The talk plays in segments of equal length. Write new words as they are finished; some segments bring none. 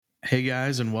Hey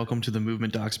guys, and welcome to the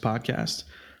Movement Docs podcast.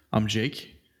 I'm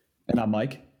Jake, And I'm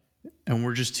Mike. and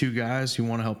we're just two guys who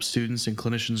want to help students and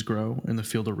clinicians grow in the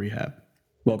field of rehab.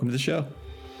 Welcome to the show.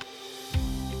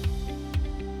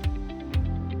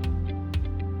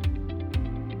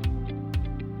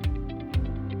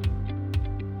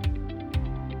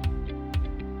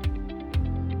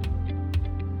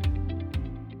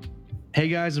 Hey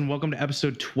guys, and welcome to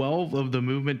episode 12 of the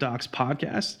Movement Docs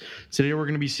podcast. Today we're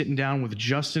going to be sitting down with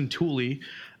Justin Tooley,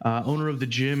 owner of the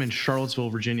gym in Charlottesville,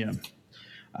 Virginia.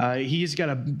 He's got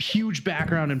a huge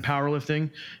background in powerlifting.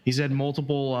 He's had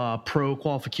multiple pro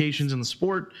qualifications in the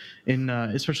sport,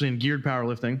 especially in geared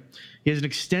powerlifting. He has an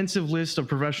extensive list of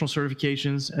professional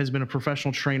certifications, has been a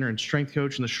professional trainer and strength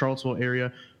coach in the Charlottesville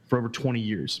area for over 20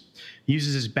 years. He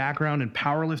uses his background in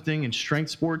powerlifting and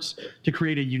strength sports to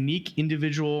create a unique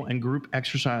individual and group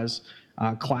exercise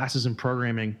classes and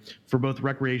programming for both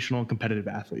recreational and competitive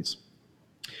athletes.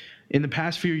 In the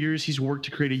past few years, he's worked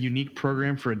to create a unique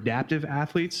program for adaptive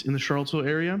athletes in the Charlottesville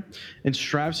area and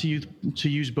strives to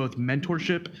use both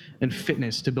mentorship and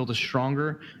fitness to build a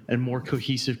stronger and more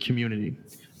cohesive community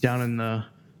down in the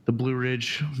Blue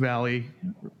Ridge Valley.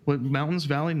 What, Mountains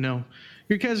Valley? No.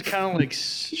 You guys are kind of like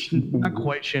not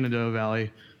quite Shenandoah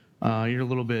Valley. You're a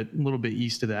little bit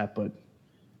east of that, but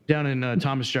down in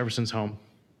Thomas Jefferson's home.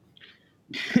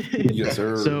 Yes,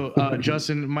 sir. So,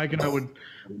 Justin, Mike and I would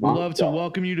love to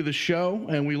welcome you to the show,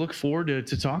 and we look forward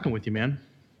to talking with you, man.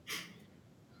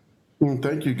 Well,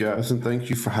 thank you, guys, and thank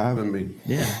you for having me.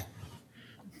 Yeah.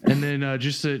 And then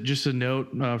just a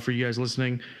note for you guys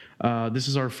listening, this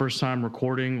is our first time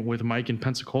recording with Mike in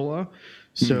Pensacola,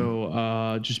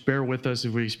 so just bear with us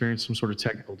if we experience some sort of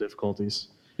technical difficulties.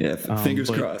 Yeah, fingers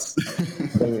crossed.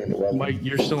 Mike,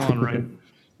 you're still on, right?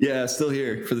 Yeah, still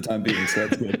here for the time being, so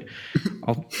that's good.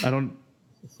 I don't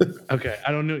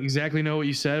exactly know what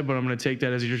you said, but I'm going to take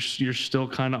that as you're still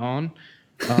kind of on.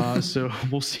 So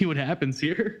we'll see what happens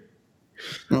here.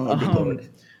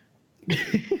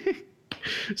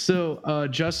 So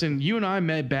Justin, you and I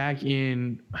met back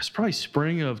in it's probably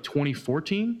spring of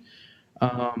 2014,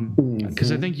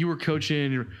 because I think you were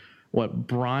coaching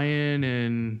Brian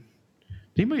and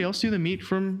did anybody else do the meet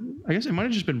from? I guess it might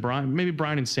have just been Brian, maybe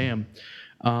Brian and Sam.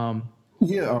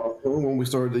 When we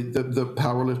started the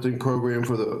powerlifting program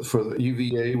for the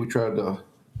UVA, we tried to.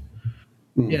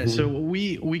 Yeah, so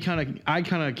I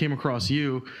kind of came across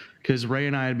you because Ray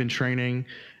and I had been training,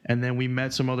 and then we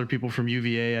met some other people from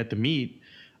UVA at the meet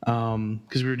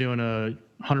because we were doing a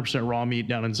 100% raw meet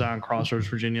down in Zion Crossroads,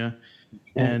 Virginia,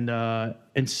 and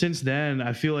since then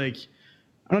I feel like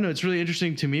I don't know. It's really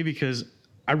interesting to me because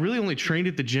I really only trained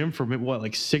at the gym for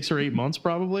 6 or 8 months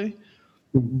probably.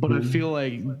 But I feel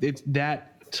like it's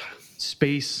that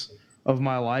space of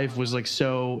my life was like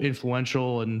so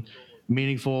influential and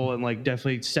meaningful and like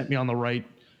definitely set me on the right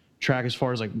track as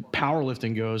far as like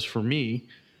powerlifting goes for me.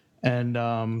 And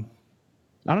I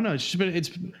don't know,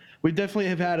 we definitely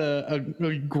have had a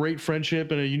great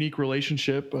friendship and a unique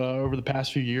relationship over the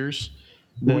past few years.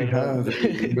 We have. I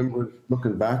remember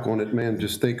looking back on it, man,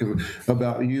 just think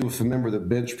about you, remember the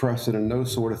bench pressing and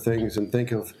those sort of things, and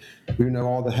think of,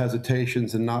 all the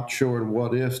hesitations and not sure and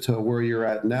what if to where you're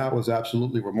at now was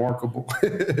absolutely remarkable.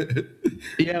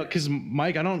 Yeah, because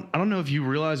Mike, I don't know if you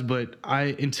realize, but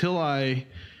until I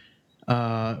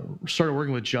started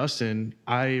working with Justin,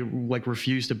 I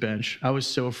refused to bench. I was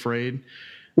so afraid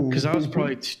because I was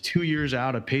probably 2 years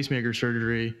out of pacemaker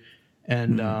surgery,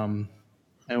 and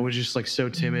I was just so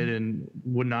timid and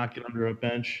would not get under a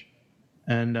bench.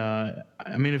 And I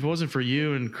mean, if it wasn't for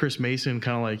you and Chris Mason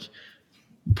kind of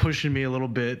pushing me a little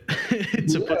bit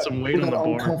to put some weight on the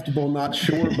bar. Uncomfortable, not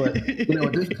sure, but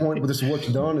at this point, this what's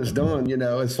done is done.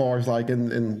 As far as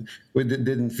and we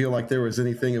didn't feel like there was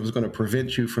anything that was going to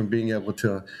prevent you from being able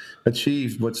to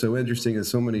achieve. What's so interesting is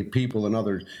so many people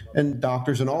and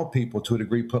doctors and all people to a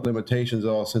degree put limitations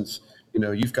on since.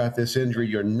 You've got this injury,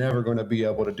 you're never going to be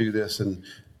able to do this. And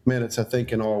man, it's, I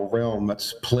think, in our realm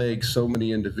that's plagued so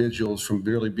many individuals from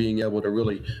really being able to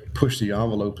really push the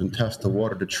envelope and test the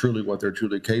water to truly what they're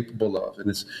truly capable of. And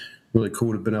it's really cool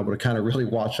to have been able to kind of really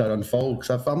watch that unfold.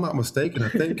 Because if I'm not mistaken, I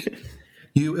think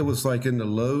it was in the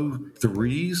low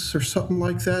threes or something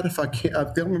like that. I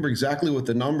don't remember exactly what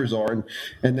the numbers are.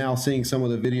 And now seeing some of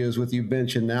the videos with you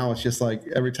benching now, it's just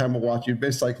every time I watch you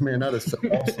bench, man, that is so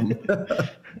awesome.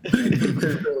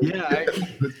 Yeah,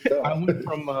 I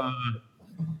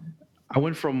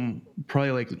went from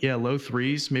probably low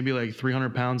threes, maybe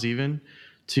 300 pounds even,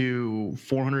 to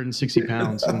 460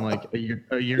 pounds in a year,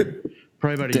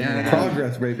 probably about a year and a half.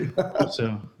 Progress, baby.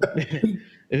 So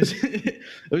It was it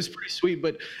was pretty sweet.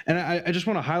 But and I just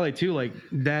want to highlight too, like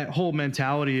that whole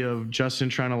mentality of Justin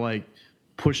trying to like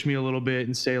push me a little bit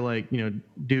and say like,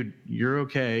 dude, you're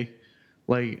okay.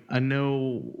 Like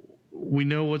we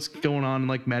know what's going on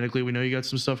like medically. We know you got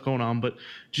some stuff going on, but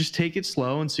just take it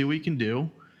slow and see what you can do.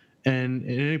 And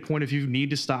at any point, if you need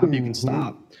to stop, you can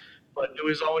stop. But it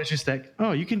was always just that,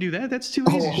 oh, you can do that? That's too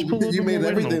easy. Just put a little You bit made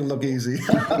more weight on everything the- look easy.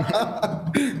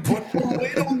 Put more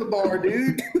weight on the bar,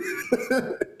 dude.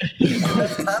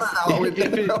 That's kind of how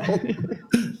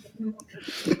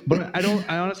But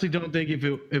I honestly don't think if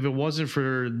it wasn't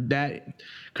for that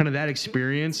kind of that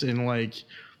experience and like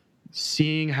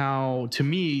seeing how, to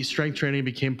me, strength training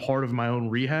became part of my own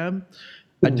rehab,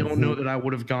 I don't know that I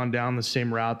would have gone down the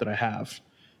same route that I have.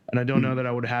 And I don't know that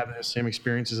I would have the same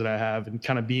experiences that I have and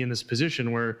kind of be in this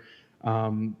position where,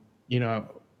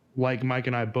 like Mike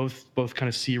and I both kind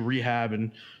of see rehab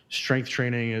and strength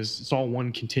training as it's all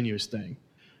one continuous thing.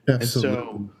 Absolutely. And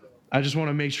so I just want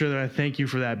to make sure that I thank you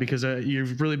for that because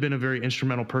you've really been a very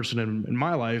instrumental person in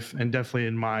my life and definitely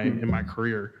in my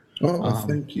career.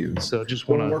 Thank you. So just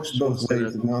Well, want it to works both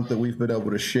ways. The amount that we've been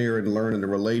able to share and learn in the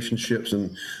relationships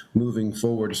and moving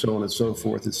forward, so on and so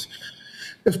forth.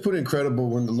 It's pretty incredible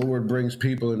when the Lord brings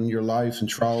people in your life and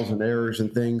trials and errors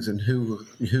and things, and who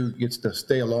gets to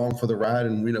stay along for the ride.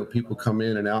 And people come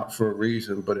in and out for a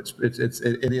reason, but it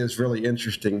is really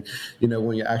interesting,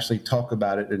 when you actually talk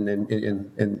about it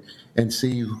and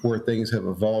see where things have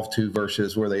evolved to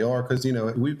versus where they are. Because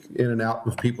we in and out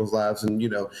of people's lives, and you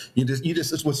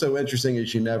just what's so interesting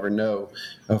is you never know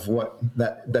of what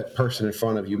that person in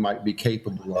front of you might be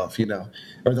capable of,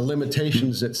 or the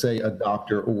limitations that say a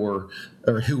doctor or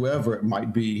whoever it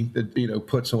might be that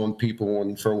puts on people,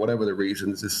 and for whatever the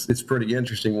reasons. It's pretty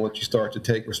interesting once you start to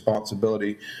take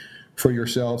responsibility for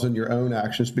yourselves and your own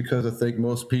actions, because I think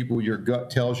most people, your gut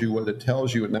tells you what it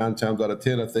tells you, and 9 times out of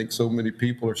 10 I think so many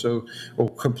people will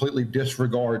completely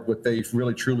disregard what they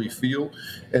really truly feel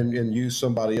and use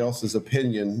somebody else's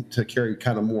opinion to carry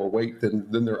kind of more weight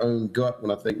than their own gut,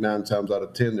 when I think 9 times out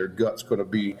of 10 their gut's going to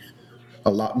be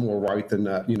a lot more right than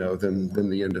that, than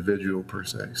the individual per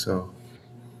se. So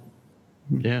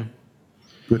Yeah.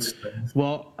 good stuff.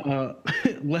 Well,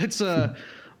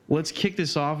 let's kick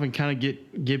this off and kind of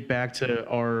get back to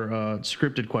our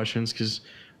scripted questions, because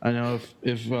I know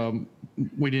if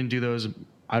we didn't do those,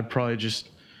 I'd probably just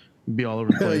be all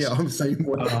over the place. Yeah, I'm the same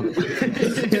way.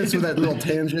 Hence with that little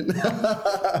tangent.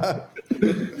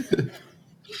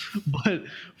 But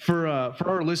for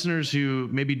our listeners who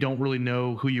maybe don't really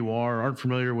know who you are, aren't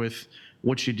familiar with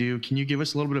what you do, can you give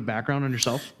us a little bit of background on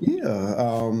yourself?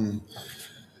 Yeah.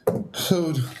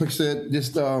 So, like I said,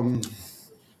 just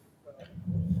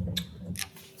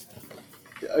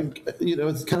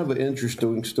it's kind of an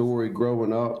interesting story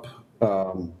growing up.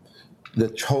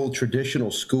 The whole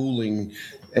traditional schooling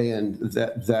and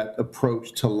that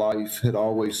approach to life it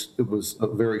was a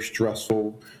very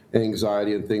stressful,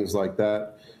 anxiety and things like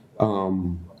that.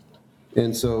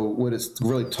 And so what it's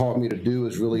really taught me to do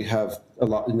is really have a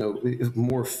lot,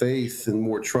 more faith and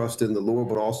more trust in the Lord,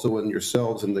 but also in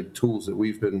yourselves and the tools that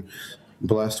we've been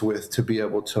blessed with to be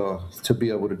able to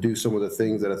do some of the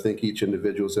things that I think each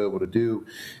individual is able to do.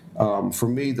 For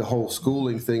me, the whole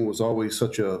schooling thing was always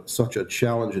such a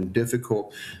challenge and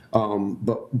difficult.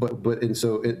 With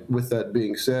that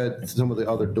being said, some of the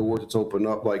other doors it's opened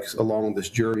up, like along this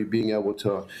journey, being able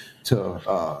to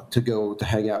go to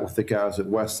hang out with the guys at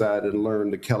Westside and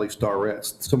learn the Kelly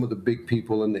Starretts, some of the big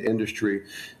people in the industry,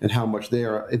 and how much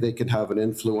they can have an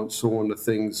influence on the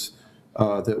things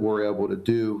that we're able to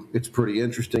do. It's pretty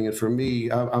interesting. And for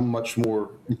me, I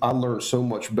learn so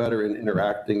much better in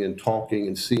interacting and talking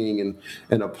and seeing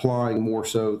and applying more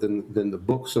so than the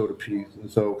book, so to speak.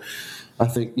 And so I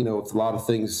think, it's a lot of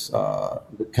things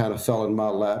that kind of fell in my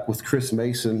lap with Chris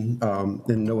Mason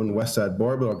and knowing Westside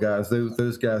Barbell guys.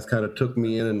 Those guys kind of took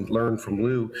me in and learned from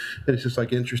Lou. And it's just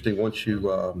like interesting once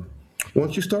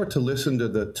you start to listen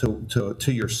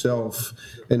to yourself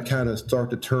and kind of start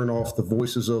to turn off the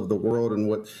voices of the world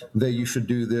and you should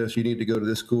do this, you need to go to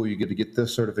this school, you get to get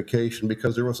this certification,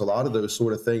 because there was a lot of those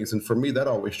sort of things. And for me, that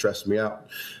always stressed me out.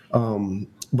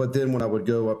 But then when I would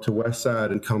go up to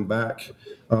Westside and come back,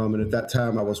 and at that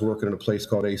time I was working in a place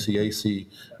called ACAC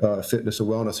Fitness and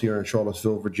Wellness here in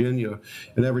Charlottesville, Virginia.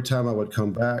 And every time I would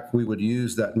come back, we would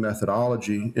use that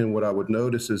methodology. And what I would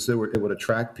notice is it would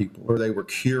attract people, or they were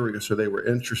curious, or they were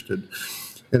interested.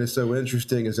 And it's so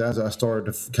interesting is as I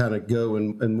started to kind of go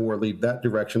and more lead that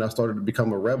direction, I started to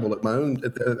become a rebel at my own,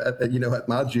 at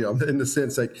my gym, in the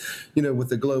sense like, with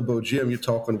the Globo gym, you're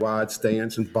talking wide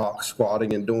stance and box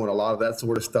squatting and doing a lot of that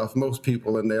sort of stuff. Most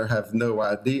people in there have no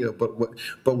idea, but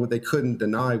what they couldn't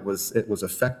deny was it was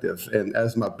effective. And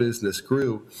as my business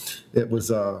grew, it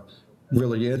was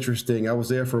really interesting. I was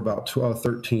there for about 12,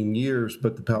 13 years,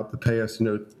 but about the past,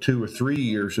 2 or 3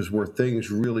 years is where things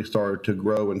really started to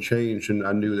grow and change. And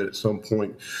I knew that at some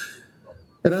point,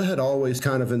 and I had always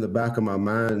kind of in the back of my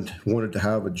mind wanted to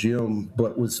have a gym,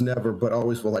 but always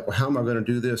was like, well, how am I going to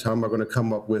do this? How am I going to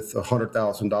come up with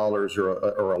 $100,000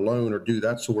 or a loan or do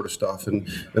that sort of stuff? And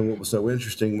what was so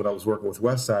interesting when I was working with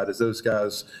Westside is those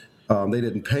guys, they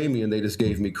didn't pay me and they just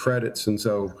gave me credits. And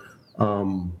so,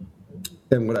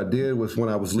 and what I did was when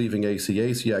I was leaving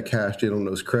ACAC, I cashed in on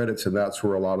those credits, and that's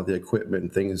where a lot of the equipment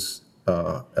and things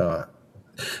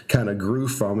kind of grew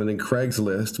from. And then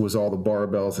Craigslist was all the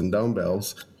barbells and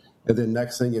dumbbells. And then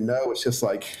next thing you know, it's just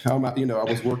like, I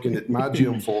was working at my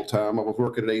gym full time. I was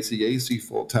working at ACAC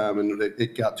full time, and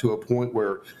it got to a point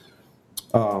where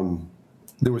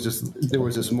there was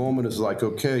this moment. It's like,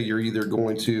 okay, you're either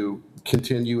going to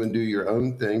continue and do your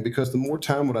own thing, because the more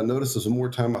time, what I noticed is the more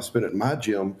time I spent at my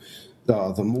gym,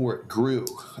 the more it grew.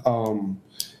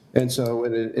 And so,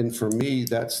 and for me,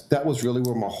 that was really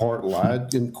where my heart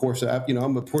lied. And of course,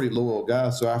 I'm a pretty loyal guy.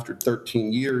 So after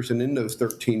 13 years, and in those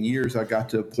 13 years, I got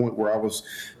to a point where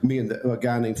me and a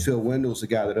guy named Phil Wendell's the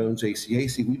guy that owns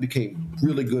ACAC. We became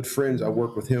really good friends. I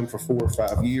worked with him for 4 or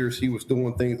 5 years. He was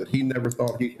doing things that he never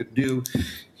thought he could do.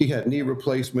 He had knee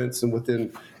replacements, and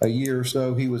within a year or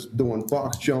so, he was doing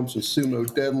box jumps and sumo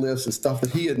deadlifts and stuff that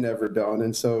he had never done.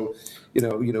 And so,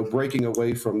 breaking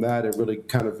away from that and really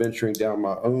kind of venturing down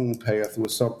my own path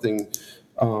was something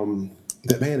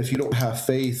that, man, if you don't have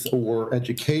faith or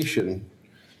education,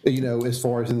 as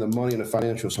far as in the money and the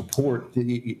financial support,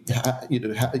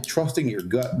 trusting your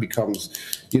gut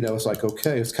becomes, it's like,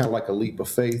 okay, it's kind of like a leap of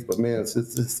faith. But man,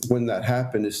 it's when that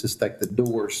happened, it's just like the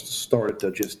doors started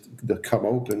to come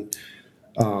open.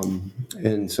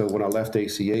 And so when I left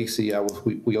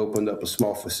ACAC, we opened up a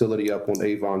small facility up on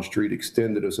Avon Street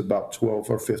Extended. It was about 12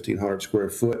 or 1,500 square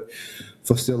foot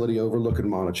facility overlooking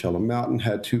Monticello Mountain,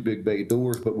 had 2 big bay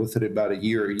doors, but within about a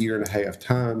year and a half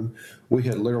time, we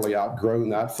had literally outgrown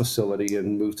that facility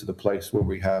and moved to the place where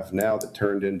we have now that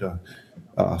turned into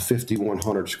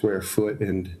 5,100 square foot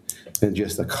and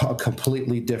just a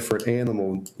completely different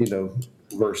animal,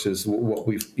 versus what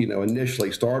we've,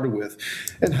 initially started with.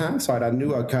 In hindsight, I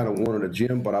knew I kind of wanted a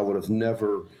gym, but I would have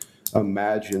never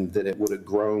imagined that it would have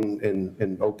grown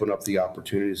and open up the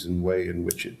opportunities in the way in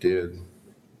which it did.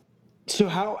 So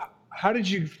how did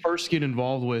you first get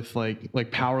involved with like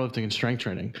powerlifting and strength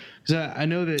training? Because I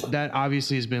know that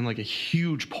obviously has been like a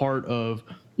huge part of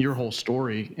your whole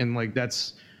story, and like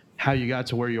that's how you got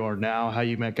to where you are now, how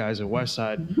you met guys at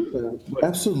Westside.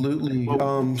 Absolutely.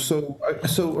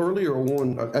 So earlier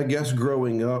on, I guess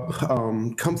growing up,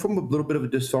 come from a little bit of a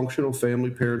dysfunctional family,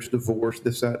 parents divorced,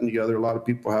 this, that, and the other. A lot of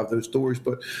people have those stories,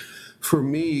 but for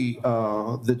me,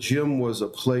 the gym was a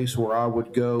place where I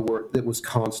would go where it was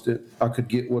constant. I could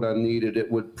get what I needed.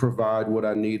 It would provide what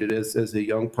I needed as a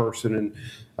young person. And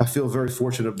I feel very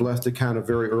fortunate, blessed to kind of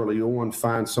very early on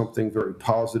find something very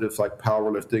positive like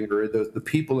powerlifting or the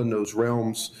people in those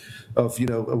realms of,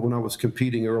 when I was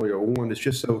competing earlier on. It's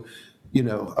just so,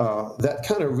 that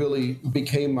kind of really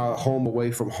became my home away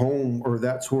from home, or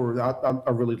that's where I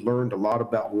really learned a lot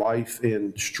about life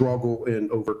and struggle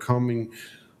and overcoming.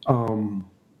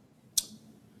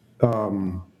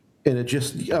 And it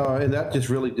just and that just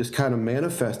really just kind of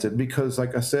manifested because,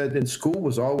 like I said, in school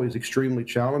was always extremely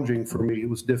challenging for me. It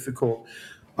was difficult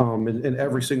in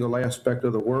every single aspect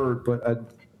of the word,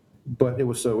 but it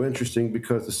was so interesting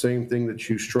because the same thing that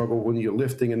you struggle when you're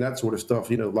lifting and that sort of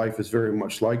stuff, life is very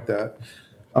much like that.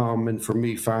 And for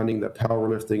me, finding that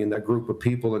powerlifting and that group of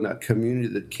people and that community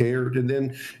that cared, and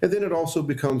then it also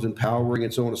becomes empowering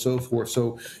and so on and so forth.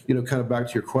 So, kind of back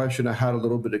to your question, I had a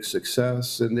little bit of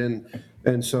success,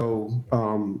 and so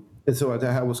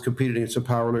I was competing in some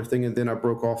powerlifting, and then I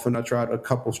broke off and I tried a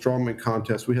couple strongman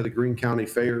contests. We had the Greene County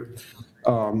Fair.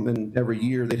 And every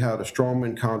year they had a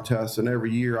strongman contest, and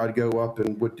every year I'd go up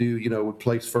and would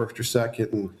place first or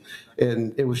second,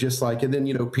 and it was just like, and then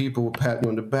people would pat me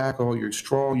on the back, oh, you're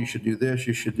strong, you should do this,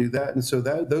 you should do that, and so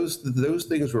those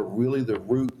things were really the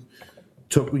root.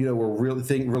 Were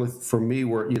really for me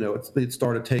where it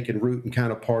started taking root and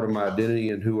kind of part of my identity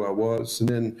and who I was, and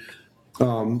then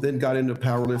Then got into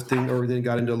powerlifting, or then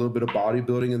got into a little bit of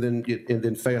bodybuilding, and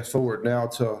then fast forward now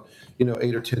to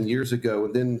 8 or 10 years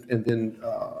ago,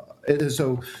 and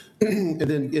so and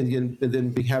then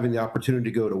be having the opportunity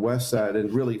to go to Westside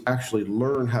and really actually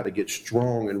learn how to get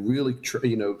strong and really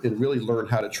and really learn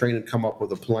how to train and come up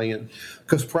with a plan.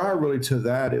 Because prior really to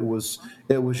that, it was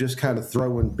just kind of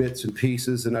throwing bits and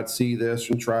pieces, and I'd see this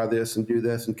and try this and do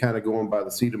this and kind of going by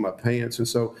the seat of my pants. And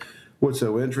so what's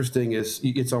so interesting is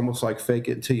it's almost like fake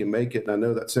it until you make it. And I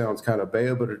know that sounds kind of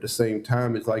bad, but at the same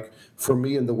time, it's like for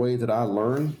me and the way that I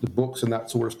learned, the books and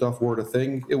that sort of stuff weren't a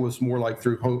thing. It was more like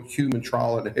through human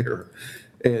trial and error.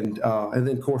 And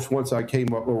then of course once I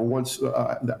came up, or once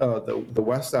the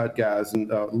West Side guys and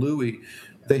Louis,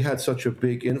 they had such a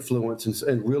big influence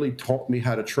and really taught me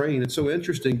how to train. It's so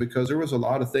interesting because there was a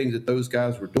lot of things that those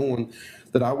guys were doing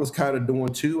that I was kind of doing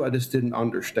too. I just didn't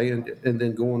understand it. And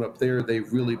then going up there, they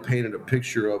really painted a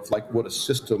picture of like what a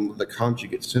system, the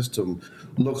conjugate system,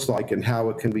 looks like and how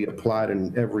it can be applied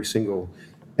in every single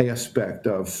aspect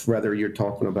of, whether you're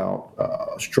talking about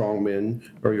strongmen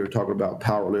or you're talking about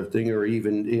powerlifting, or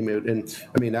even, and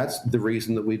I mean, that's the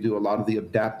reason that we do a lot of the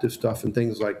adaptive stuff and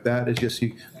things like that, is just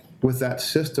with that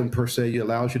system per se, it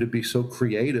allows you to be so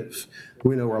creative.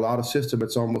 We know a lot of system,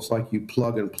 it's almost like you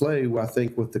plug and play. I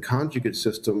think with the conjugate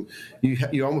system,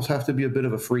 you almost have to be a bit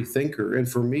of a free thinker. And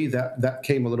for me, that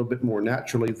came a little bit more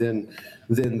naturally than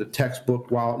the textbook.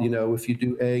 While, if you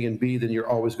do A and B, then you're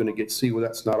always going to get C. Well,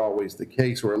 that's not always the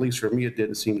case, or at least for me, it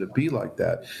didn't seem to be like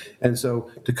that. And so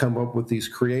to come up with these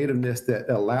creativeness that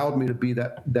allowed me to be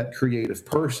that creative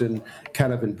person,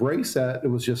 kind of embrace that, it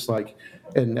was just like,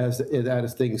 and as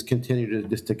things continue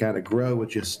to kind of grow, it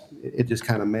just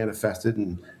kind of manifested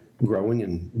and growing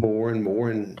and more,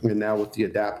 and now with the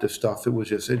adaptive stuff, it was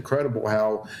just incredible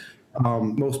how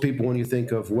most people, when you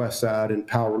think of West Side and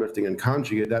powerlifting and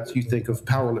conjugate, you think of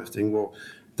powerlifting. Well,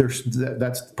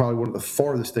 that's probably one of the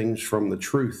farthest things from the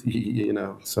truth,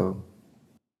 So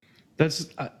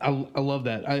I love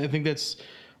that. I think that's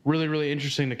really, really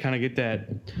interesting to kind of get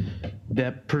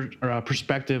that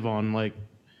perspective on, like,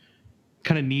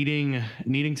 kind of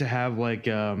needing to have like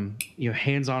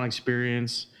hands-on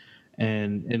experience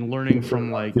and learning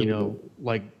from like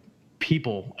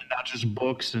people, and not just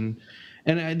books, and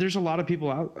there's a lot of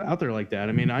people out there like that.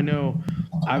 I mean, I know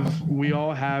we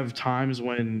all have times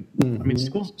when I mean,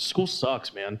 school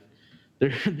sucks, man.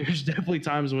 There's definitely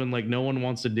times when like no one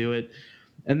wants to do it,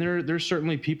 and there's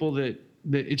certainly people that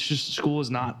it's just, school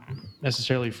is not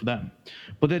necessarily for them.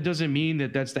 But that doesn't mean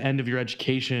that that's the end of your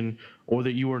education, or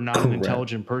that you are not an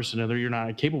intelligent person, or that you're not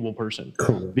a capable person.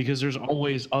 Because there's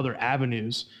always other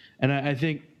avenues. And I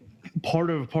think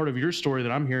part of your story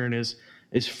that I'm hearing is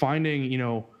finding,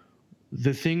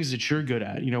 the things that you're good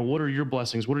at. What are your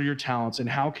blessings? What are your talents? And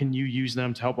how can you use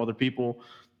them to help other people,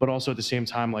 but also at the same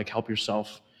time, like, help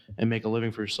yourself and make a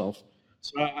living for yourself.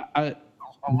 So I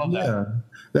love that. Yeah,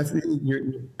 that's you're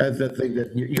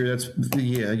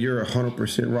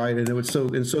 100% right, and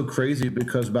it's so crazy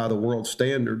because by the world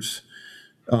standards,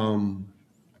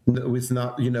 with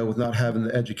not having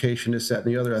the education, this, that, and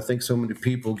the other, I think so many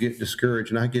people get discouraged,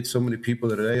 and I get so many people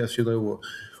that ask, well,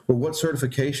 what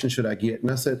certification should I get? And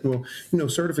I said, well,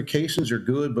 certifications are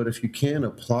good, but if you can't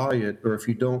apply it, or if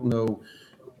you don't know.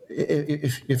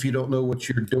 If you don't know what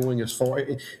you're doing, as far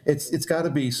it's got to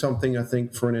be something, I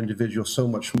think, for an individual, so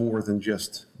much more than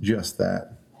just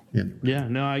that. Yeah,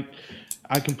 no,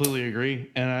 I completely agree,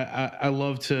 and I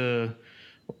love to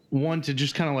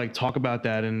just kind of like talk about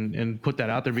that and put that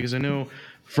out there, because I know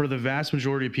for the vast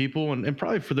majority of people, and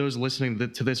probably for those listening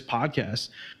to this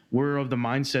podcast, we're of the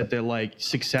mindset that like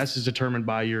success is determined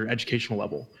by your educational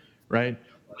level, right?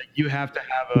 Like, you have to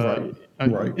have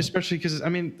right. Especially because, I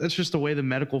mean, that's just the way the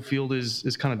medical field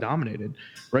is kind of dominated,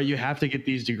 right? You have to get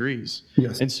these degrees.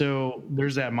 Yes. And so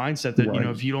there's that mindset that,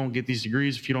 if you don't get these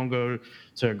degrees, if you don't go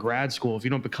to grad school, if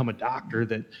you don't become a doctor,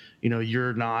 that, you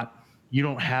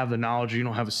don't have the knowledge, or you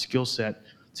don't have a skill set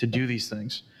to do these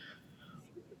things.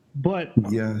 But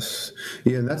yes,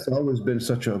 yeah, and that's always been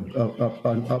such an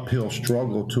uphill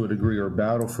struggle to a degree, or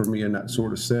battle for me in that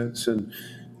sort of sense. And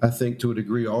I think to a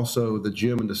degree also the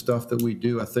gym and the stuff that we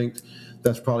do, I think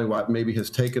that's probably why it maybe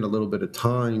has taken a little bit of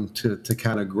time to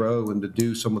kind of grow and to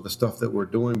do some of the stuff that we're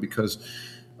doing, because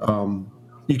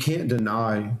you can't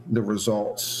deny the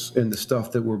results and the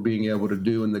stuff that we're being able to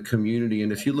do in the community.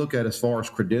 And if you look at as far as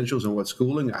credentials and what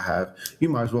schooling I have, you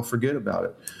might as well forget about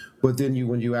it. But then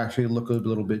when you actually look a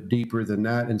little bit deeper than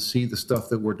that and see the stuff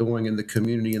that we're doing in the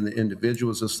community and the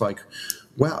individuals, it's like,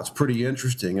 wow, it's pretty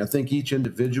interesting. I think each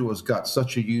individual has got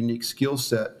such a unique skill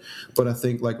set, but I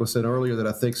think, like I said earlier, that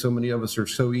I think so many of us are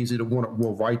so easy to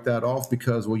we'll write that off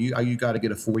because, well, you got to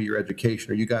get a 4-year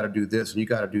education, or you got to do this and you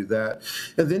got to do that,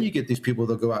 and then you get these people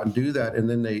that go out and do that, and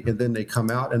then they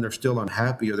come out and they're still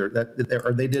unhappy, or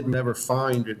they didn't ever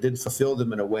find, it didn't fulfill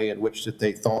them in a way in which that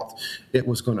they thought it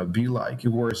was going to be like.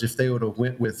 Whereas if they would have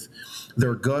went with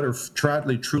their gut, or tried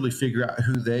to truly figure out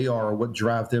who they are, or what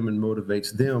drives them and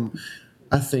motivates them,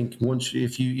 I think once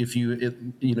if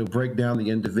you break down the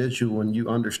individual and you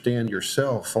understand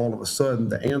yourself, all of a sudden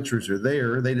the answers are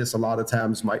there. They just a lot of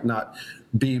times might not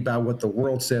be by what the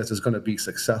world says is going to be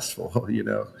successful.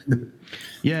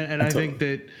 Yeah, and I think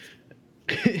that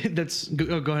that's.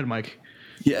 Go ahead, Mike.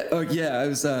 Yeah. Oh,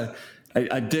 yeah.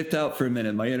 I dipped out for a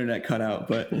minute. My internet cut out,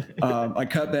 but I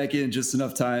cut back in just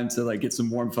enough time to like get some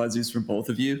warm fuzzies from both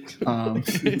of you.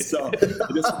 So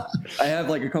I have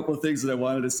like a couple of things that I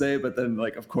wanted to say, but then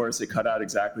like, of course, it cut out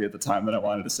exactly at the time that I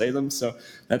wanted to say them. So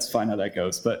that's fine how that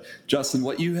goes. But Justin,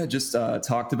 what you had just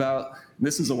talked about,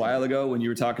 this is a while ago when you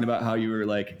were talking about how you were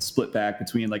like split back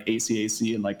between like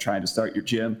ACAC and like trying to start your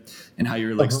gym, and how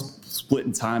you're like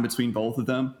splitting time between both of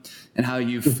them, and how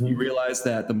you realized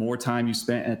that the more time you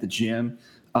spent at the gym,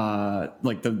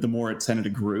 like the more it tended to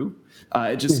grew.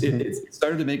 It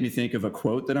started to make me think of a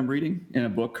quote that I'm reading in a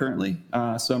book currently.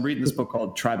 So I'm reading this book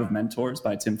called Tribe of Mentors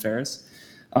by Tim Ferriss.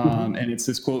 And it's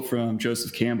this quote from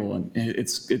Joseph Campbell, and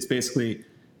it's basically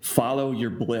follow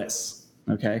your bliss.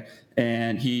 Okay.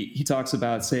 And he talks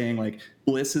about saying like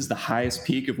bliss is the highest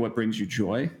peak of what brings you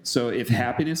joy. So if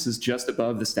happiness is just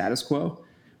above the status quo,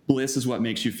 bliss is what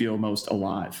makes you feel most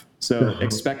alive. So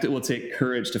expect it will take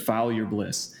courage to follow your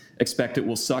bliss. Expect it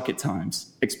will suck at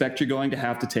times. Expect you're going to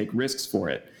have to take risks for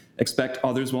it. Expect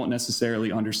others won't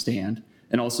necessarily understand.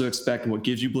 And also expect what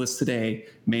gives you bliss today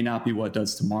may not be what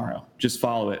does tomorrow. Just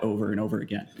follow it over and over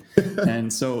again.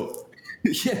 And so,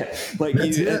 yeah, like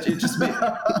it just made,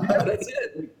 yeah, that's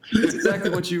it. It's exactly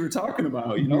what you were talking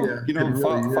about.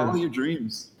 Follow your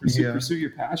dreams, pursue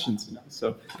your passions.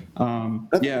 So,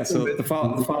 So the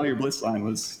follow your bliss line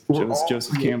was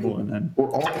Joseph Campbell, and then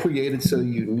we're all created so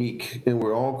unique, and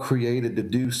we're all created to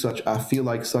do such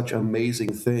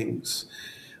amazing things.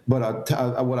 But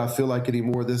what I feel like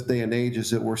anymore this day and age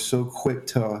is that we're so quick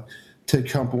to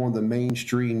jump on the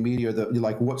mainstream media, that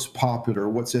like what's popular,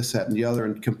 what's this, that, and the other,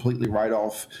 and completely write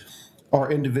off our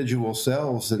individual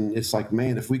selves. And it's like,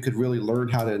 man, if we could really learn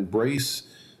how to embrace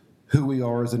who we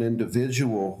are as an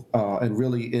individual, and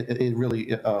really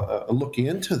look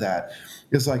into that,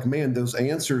 it's like, man, those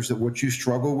answers that what you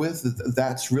struggle with,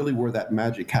 that's really where that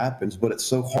magic happens. But it's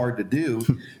so hard to do.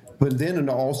 But then, and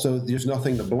also, there's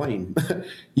nothing to blame.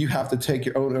 You have to take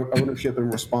your own ownership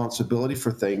and responsibility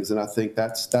for things, and I think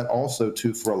that also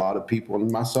too for a lot of people, and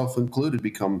myself included,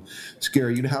 become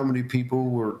scary. You know how many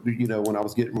people were, when I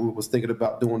was thinking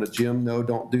about doing a gym, no,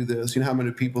 don't do this. You know how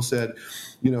many people said,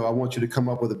 I want you to come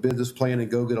up with a business plan and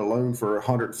go get a loan for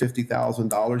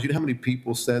 $150,000. You know how many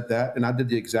people said that? And I did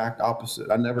the exact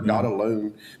opposite. I never got a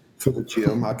loan for the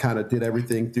gym. I kind of did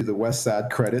everything through the West Side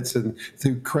credits and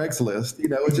through Craigslist.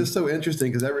 It's just so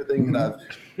interesting because everything that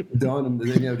I've done,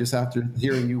 and just after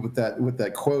hearing you with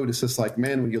that quote, it's just like,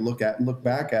 man, when you look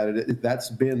back at it, that's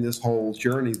been this whole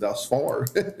journey thus far.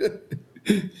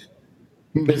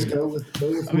 Let's go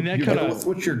with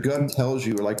what your gut tells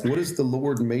you, or like what has the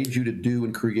Lord made you to do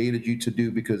and created you to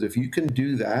do? Because if you can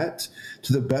do that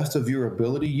to the best of your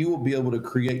ability, you will be able to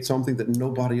create something that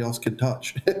nobody else can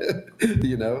touch.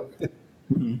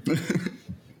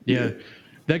 Yeah,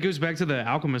 that goes back to the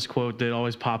alchemist quote that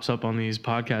always pops up on these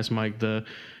podcasts, Mike.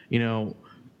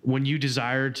 When you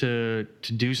desire to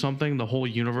do something, the whole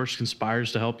universe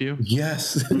conspires to help you.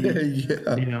 Yes. Yeah.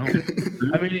 I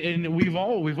mean, and we've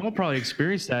all probably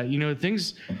experienced that.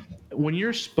 Things when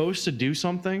you're supposed to do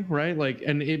something, right? Like,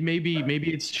 and it maybe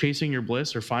it's chasing your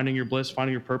bliss or finding your bliss,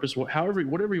 finding your purpose, whatever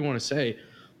you want to say.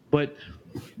 But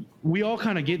we all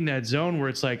kind of get in that zone where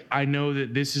it's like, I know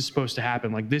that this is supposed to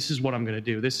happen. Like, this is what I'm going to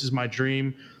do. This is my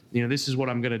dream. This is what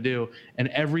I'm going to do. And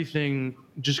everything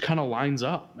just kind of lines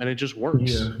up and it just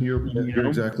works. Yeah, you're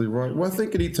exactly right. Well, I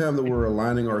think anytime that we're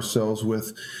aligning ourselves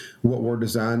with what we're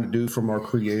designed to do from our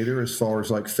Creator, as far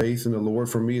as like faith in the Lord,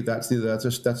 for me, that's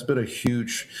been a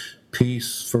huge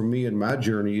piece for me in my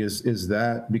journey is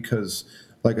that, because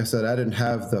like I said, I didn't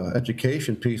have the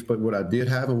education piece, but what I did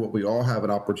have and what we all have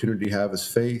an opportunity to have is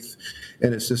faith.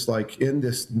 And it's just like in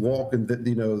this walk and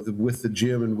with the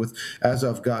gym and as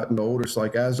I've gotten older, it's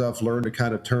like as I've learned to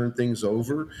kind of turn things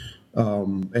over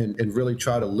and really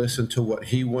try to listen to what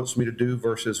He wants me to do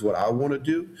versus what I want to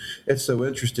do. It's so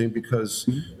interesting because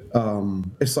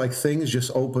it's like things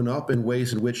just open up in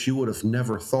ways in which you would have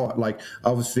never thought. Like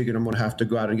I was figuring I'm going to have to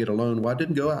go out and get a loan. Well, I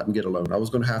didn't go out and get a loan. I was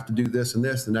going to have to do this and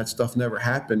this, and that stuff never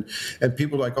happened. And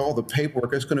people are like, oh, the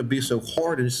paperwork, it's going to be so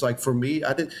hard. And it's like, for me,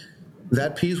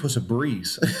 that piece was a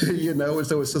breeze, And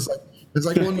so it's just like, it's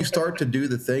like when you start to do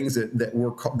the things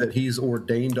that he's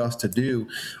ordained us to do,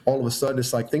 all of a sudden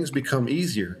it's like things become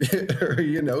easier, But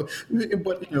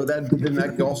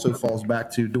that also falls back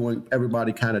to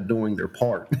everybody kind of doing their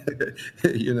part,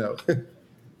 That's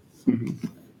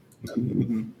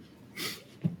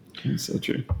so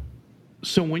true.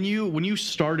 So when you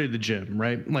started the gym,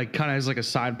 right, like kind of as like a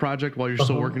side project while you're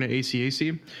still working at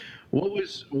ACAC, what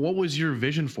was your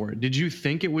vision for it? Did you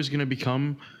think it was going to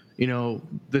become,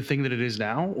 the thing that it is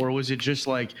now, or was it just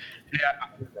like,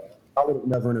 I would have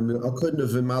never I couldn't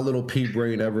have in my little pea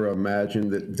brain ever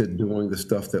imagined that doing the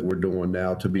stuff that we're doing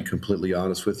now, to be completely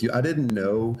honest with you. I didn't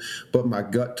know, but my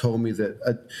gut told me that,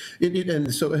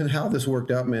 and how this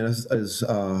worked out, man,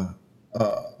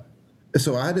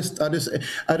 so I had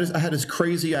this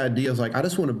crazy idea. I was like, I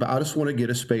just want to get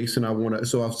a space, and I want to.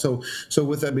 So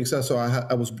with that being said,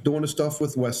 I was doing the stuff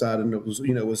with Westside, and it was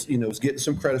getting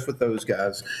some credits with those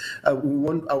guys. I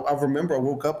remember I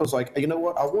woke up, I was like, you know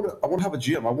what, I want to have a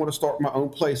gym. I want to start my own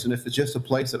place, and if it's just a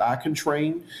place that I can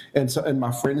train, and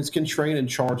my friends can train and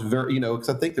charge because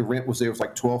I think the rent was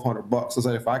like $1,200. I was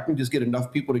like, if I can just get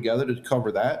enough people together to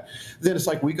cover that, then it's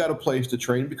like we got a place to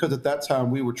train, because at that time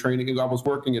we were training. I was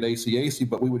working at ACA.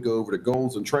 But we would go over to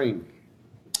Golds and train,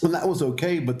 and that was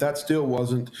okay. But that still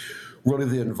wasn't really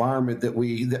the environment that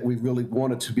we really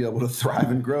wanted to be able to thrive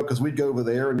and grow, because we'd go over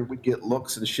there and we'd get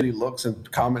looks and shitty looks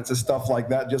and comments and stuff like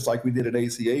that, just like we did at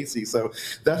ACAC. So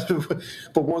that's,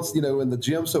 but once in the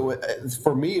gym. So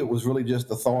for me, it was really just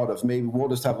the thought of maybe we'll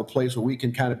just have a place where we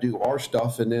can kind of do our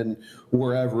stuff, and then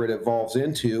wherever it evolves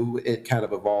into, it kind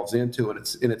of evolves into it.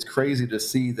 It's crazy to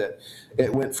see that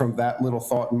it went from that little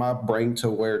thought in my brain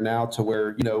to where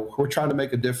we're trying to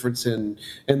make a difference in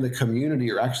the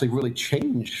community, or actually really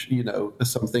change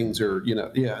some things are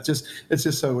it's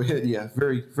just so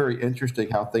very, very interesting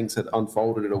how things had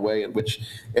unfolded in a way in which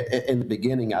in the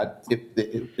beginning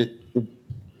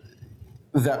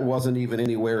that wasn't even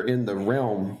anywhere in the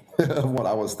realm of what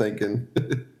I was thinking.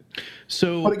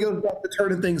 So, but it goes back to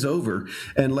turning things over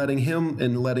and letting him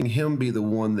be the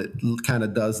one that kind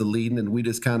of does the leading, and we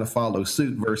just kind of follow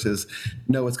suit, versus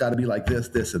no, it's got to be like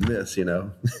this, and this,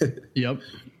 Yep.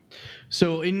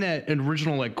 So in that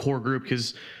original core group,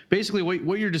 because basically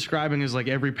what you're describing is like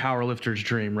every powerlifter's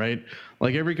dream, right?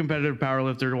 Like every competitive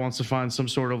powerlifter wants to find some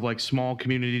sort of like small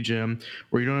community gym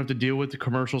where you don't have to deal with the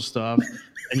commercial stuff,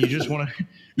 and you just want to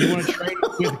train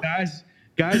with guys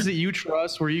that you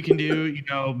trust, where you can do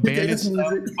bandit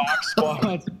stuff, box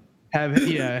squats, have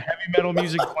heavy metal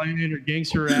music playing, or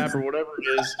gangster rap, or whatever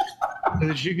it is, so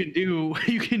that you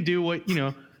can do what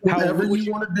whatever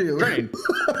you want to do, train,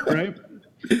 right?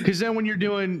 Because then when you're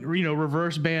doing,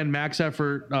 reverse band max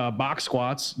effort box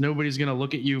squats, nobody's going to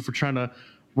look at you for trying to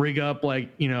rig up a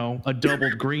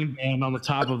doubled green band on the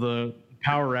top of the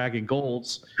power rack at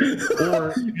Golds.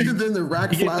 Or and then the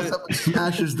rack flies up and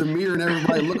smashes the mirror, and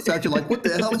everybody looks at you like, what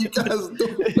the hell are you guys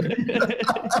doing?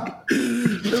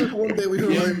 One day we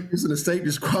were using a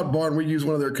safety squad bar, and we used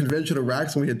one of their conventional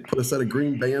racks, and we had put a set of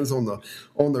green bands on the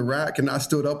rack, and I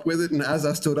stood up with it, and as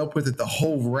I stood up with it, the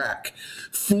whole rack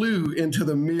flew into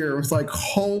the mirror. It was like,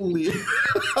 holy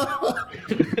our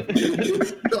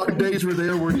days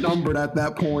were numbered at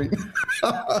that point.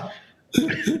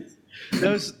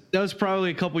 That was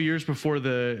probably a couple years before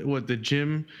the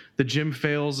gym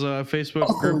fails Facebook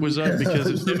group was up, because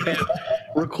if somebody had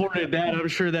recorded that, I'm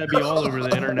sure that'd be all over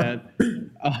the internet.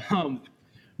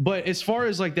 But as far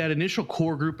as like that initial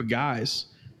core group of guys,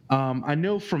 I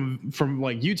know from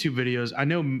like YouTube videos, I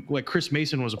know like Chris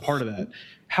Mason was a part of that.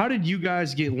 How did you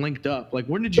guys get linked up? Like,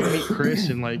 when did you meet Chris,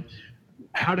 and like,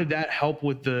 how did that help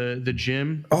with the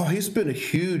gym? Oh, he's been a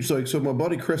huge, so my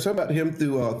buddy Chris, I met him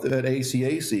through at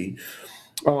ACAC.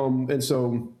 And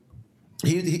so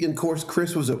he of course,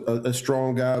 Chris was a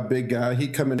strong guy, a big guy.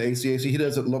 He'd come into ACAC. He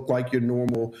doesn't look like your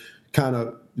normal kind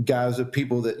of guys of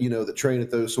people that, that train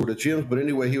at those sort of gyms. But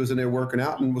anyway, he was in there working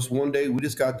out, and was one day we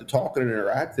just got to talking and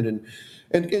interacting,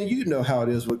 and you know how it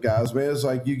is with guys, man. It's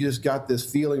like you just got this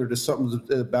feeling, or just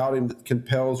something about him that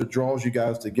compels or draws you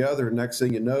guys together. And next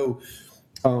thing you know,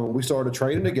 we started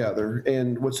training together.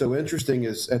 And what's so interesting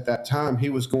is at that time he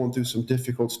was going through some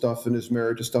difficult stuff in his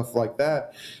marriage and stuff like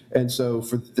that. And so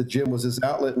for the gym was his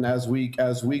outlet. And as we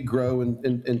grow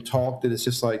and talked, and it's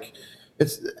just like,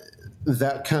 it's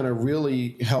that kind of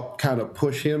really helped kind of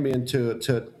push him into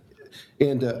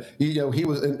he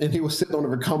was sitting on a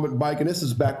recumbent bike, and this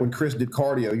is back when Chris did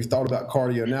cardio. You thought about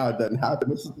cardio, now it doesn't happen.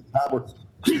 This is the time where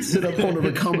he'd sit up on a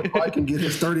recumbent bike and get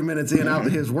his 30 minutes in out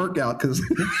of his workout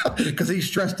because he's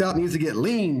stressed out and needs to get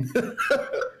lean.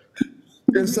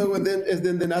 And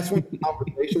then that's when the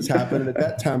conversations happened. And at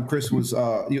that time, Chris he was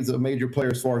a major player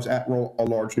as far as at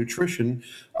large nutrition.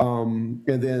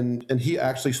 And he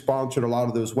actually sponsored a lot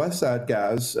of those West Side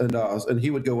guys. And he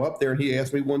would go up there, and he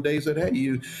asked me one day, he said,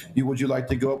 "Hey, would you like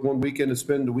to go up one weekend and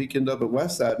spend the weekend up at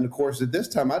West Side?" And of course, at this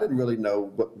time, I didn't really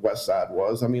know what West Side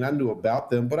was. I mean, I knew about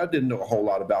them, but I didn't know a whole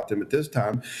lot about them at this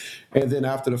time. And then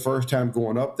after the first time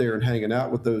going up there and hanging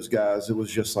out with those guys, it was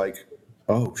just like,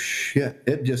 oh shit,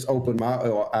 it just opened my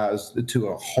eyes to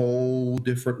a whole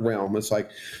different realm. It's like,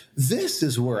 this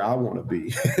is where I want to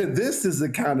be. This is the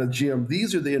kind of gym.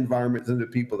 These are the environments and the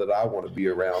people that I want to be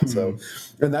around. So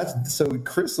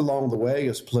Chris along the way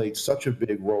has played such a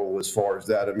big role as far as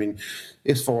that. I mean,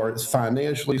 as far as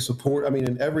financially support, I mean,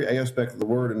 in every aspect of the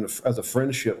word, and as a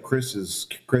friendship, Chris has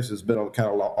been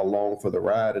kind of along for the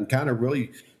ride and kind of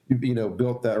really,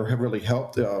 built that, or have really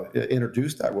helped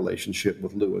introduce that relationship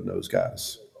with Lou and those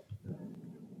guys.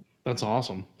 That's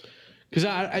awesome. Because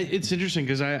it's interesting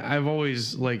because I've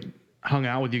always like hung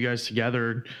out with you guys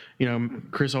together.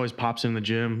 Chris always pops in the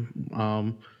gym,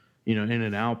 in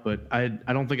and out. But I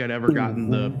don't think I'd ever gotten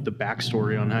the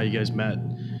backstory on how you guys met.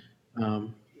 But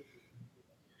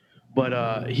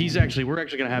we're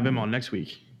actually gonna have him on next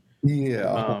week.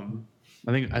 Yeah.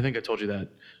 I think I told you that.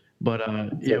 But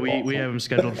we have him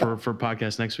scheduled for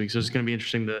podcast next week, so it's going to be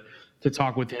interesting to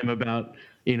talk with him about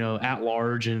at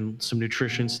large and some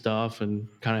nutrition stuff and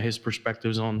kind of his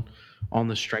perspectives on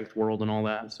the strength world and all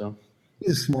that. So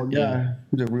he's a smart guy.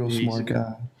 He's a real smart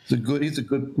guy. He's a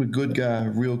good guy, a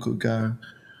real good guy.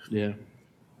 Yeah.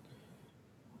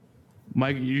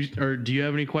 Mike, do you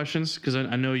have any questions? Because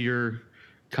I know you're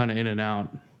kind of in and out.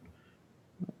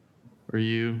 Are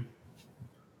you?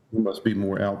 You must be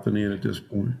more out than in at this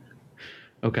point.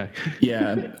 Okay.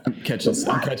 Yeah, I'm catching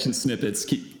snippets.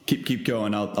 Keep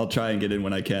going. I'll try and get in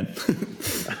when I can.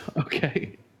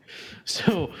 Okay.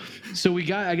 So we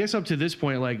got, I guess, up to this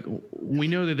point, like, we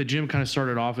know that the gym kind of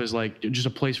started off as like just a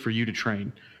place for you to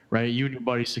train, right? You and your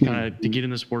buddies to get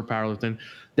in the sport of powerlifting.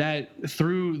 That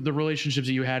through the relationships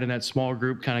that you had in that small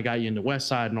group kind of got you into West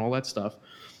Side and all that stuff.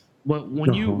 But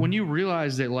when you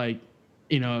realized that, like,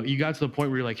 you got to the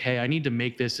point where you're like, hey, I need to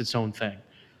make this its own thing.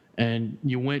 And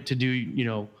you went to do,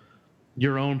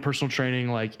 your own personal training,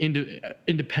 like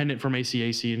independent from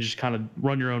ACAC, and just kind of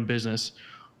run your own business.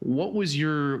 What was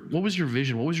your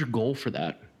vision? What was your goal for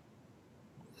that?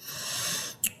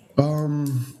 I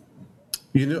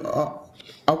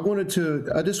wanted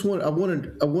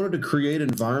to create an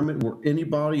environment where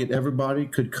anybody and everybody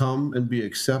could come and be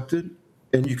accepted,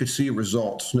 and you could see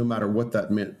results no matter what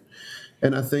that meant.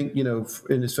 And I think,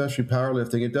 and especially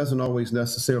powerlifting, it doesn't always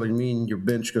necessarily mean your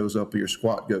bench goes up or your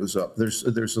squat goes up. There's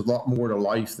a lot more to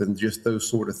life than just those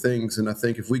sort of things. And I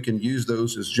think if we can use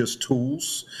those as just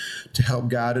tools to help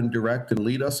guide and direct and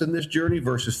lead us in this journey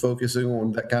versus focusing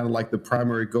on that kind of like the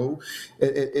primary goal,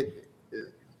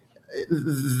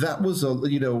 that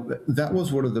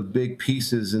was one of the big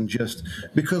pieces. And just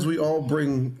because we're all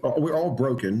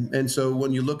broken, and so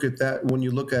when you look at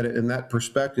it in that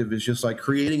perspective, it's just like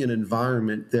creating an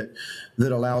environment that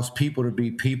allows people to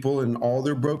be people in all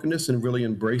their brokenness and really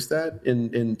embrace that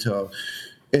and to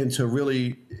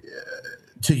really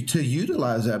to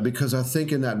utilize that, because I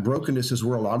think in that brokenness is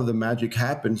where a lot of the magic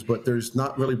happens, but there's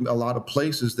not really a lot of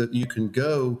places that you can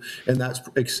go and that's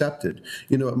accepted.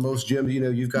 At most gyms,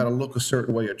 you've got to look a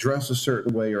certain way, or dress a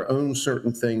certain way, or own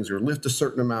certain things, or lift a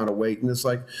certain amount of weight. And it's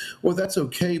like, well, that's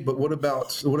okay, but what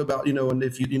about, and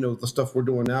if the stuff we're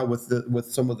doing now with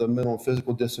some of the mental and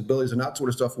physical disabilities and that sort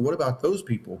of stuff, what about those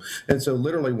people? And so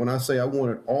literally when I say I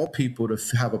wanted all people to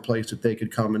have a place that they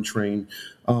could come and train,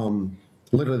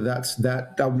 literally,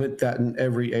 I meant that in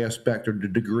every aspect or the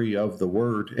degree of the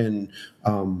word, and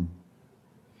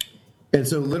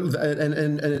so literally,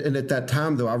 and at that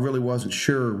time though, I really wasn't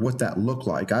sure what that looked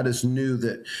like. I just knew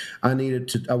that I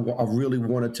really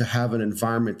wanted to have an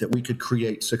environment that we could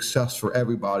create success for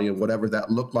everybody and whatever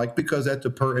that looked like, because that's a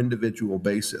per individual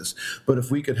basis. But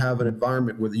if we could have an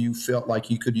environment where you felt like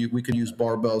we could use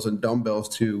barbells and dumbbells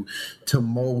to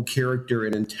mold character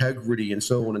and integrity and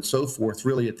so on and so forth,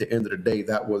 really at the end of the day,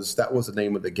 that was the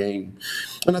name of the game.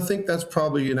 And I think that's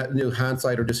probably, in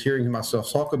hindsight or just hearing myself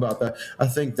talk about that, I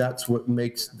think that's what what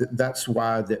makes that's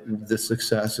why the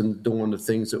success and doing the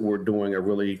things that we're doing. I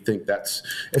really think it's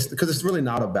because it's really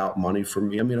not about money for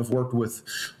me. I mean, I've worked with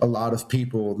a lot of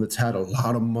people that's had a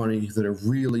lot of money that are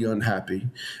really unhappy,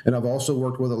 and I've also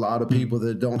worked with a lot of people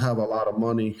that don't have a lot of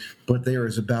money, but they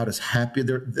are about as happy.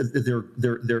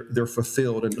 They're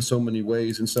fulfilled in so many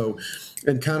ways,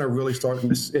 and kind of really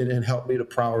starting to and help me to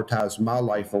prioritize my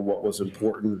life on what was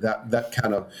important. That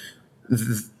kind of,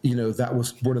 that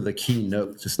was one of the key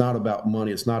notes. It's not about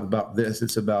money. It's not about this.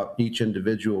 It's about each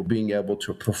individual being able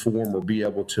to perform or be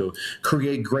able to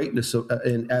create greatness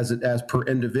as per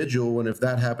individual. And if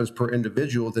that happens per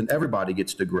individual, then everybody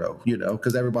gets to grow,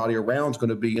 because everybody around is going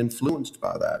to be influenced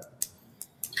by that.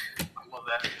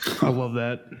 I love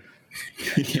that.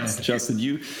 Yes, Justin,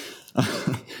 you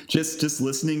just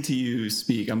listening to you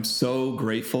speak, I'm so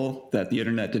grateful that the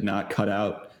internet did not cut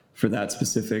out for that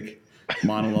specific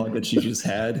monologue that you just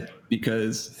had,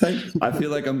 because I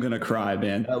feel like I'm gonna cry,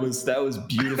 man. That was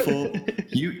beautiful.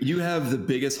 You have the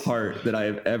biggest heart that I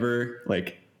have ever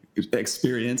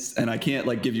experienced, and I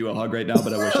can't give you a hug right now,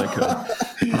 but I wish I could.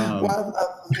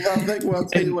 I'll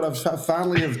tell you what, I've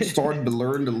finally have started to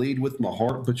learn to lead with my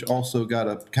heart, but you also got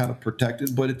to kind of protect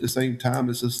it. But at the same time,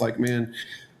 it's just like, man,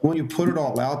 when you put it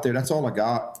all out there, that's all I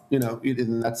got, and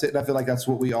that's it. And I feel like that's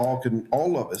what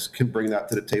all of us can bring that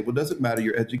to the table. It doesn't matter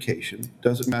your education, it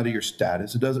doesn't matter your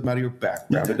status, it doesn't matter your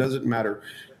background, It doesn't matter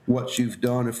what you've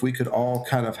done. If we could all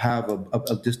kind of have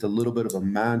just a little bit of a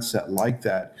mindset like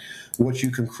that, what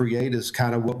you can create is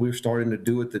kind of what we're starting to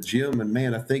do at the gym. And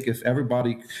man, I think if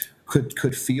everybody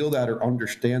could feel that or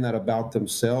understand that about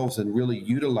themselves and really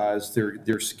utilize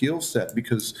their skill set,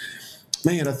 because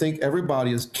man, I think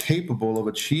everybody is capable of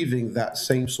achieving that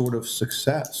same sort of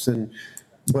success.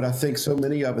 But I think so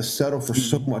many of us settle for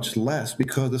so much less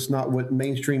because it's not what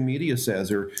mainstream media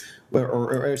says, or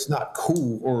it's not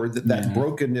cool, or that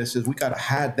brokenness is, we got to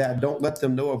hide that. Don't let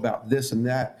them know about this and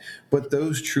that. But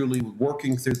those truly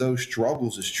working through those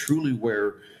struggles is truly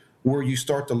where you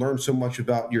start to learn so much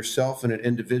about yourself and an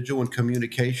individual and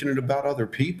communication and about other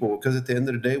people. Because at the end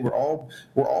of the day, we're all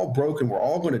broken. We're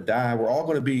all going to die. We're all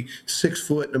going to be 6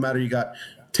 foot, no matter you got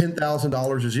 $10,000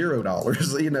 or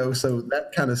 $0, so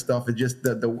that kind of stuff. It just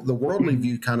the worldly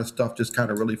view kind of stuff just kind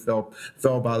of really fell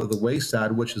by the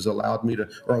wayside, which has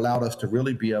allowed us to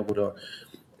really be able to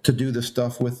do the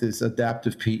stuff with this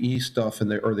adaptive PE stuff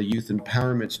and the youth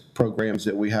empowerment programs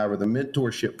that we have, or the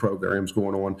mentorship programs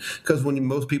going on. Because when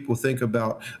most people think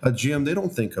about a gym, they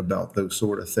don't think about those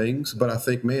sort of things. But I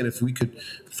think, man, if we could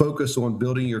focus on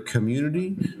building your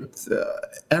community,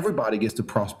 everybody gets to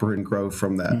prosper and grow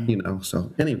from that,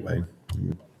 So anyway.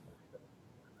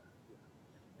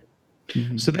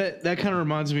 So that kind of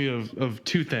reminds me of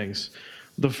two things.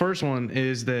 The first one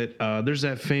is that there's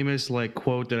that famous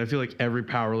quote that I feel like every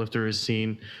power lifter has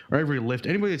seen, or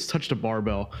anybody that's touched a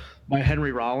barbell, by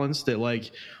Henry Rollins, that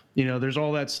there's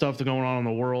all that stuff that's going on in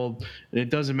the world, and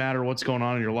it doesn't matter what's going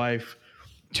on in your life.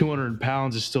 200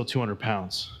 pounds is still 200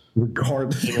 pounds.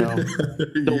 Regardless,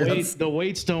 the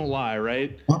weights don't lie,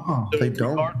 right? They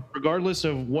don't. Regardless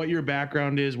of what your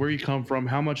background is, where you come from,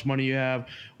 how much money you have,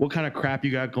 what kind of crap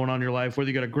you got going on in your life, whether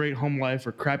you got a great home life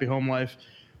or crappy home life.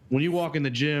 When you walk in the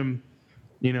gym,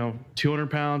 200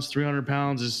 pounds, 300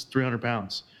 pounds is 300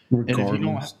 pounds.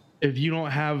 Regardless. And if you don't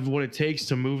have what it takes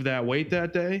to move that weight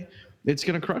that day, it's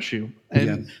going to crush you.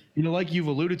 And, like you've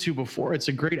alluded to before, it's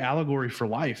a great allegory for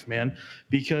life, man,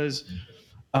 because,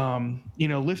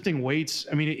 lifting weights,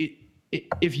 I mean,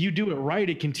 if you do it right,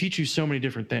 it can teach you so many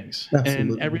different things.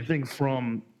 Absolutely. And everything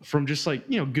from just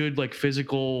good,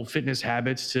 physical fitness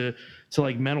habits to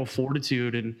mental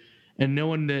fortitude and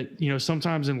knowing that,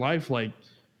 sometimes in life,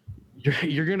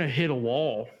 you're going to hit a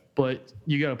wall, but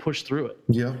you got to push through it.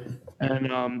 Yeah.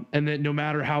 And that no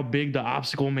matter how big the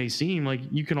obstacle may seem,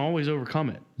 you can always overcome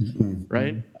it. Mm-hmm.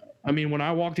 Right. I mean, when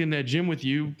I walked in that gym with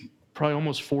you probably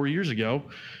almost 4 years ago,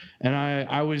 and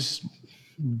I was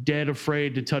dead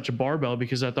afraid to touch a barbell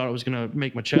because I thought it was going to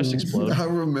make my chest explode. I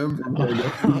remember.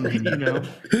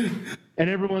 And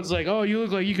everyone's like, "Oh, you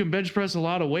look like you can bench press a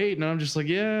lot of weight," and I'm just like,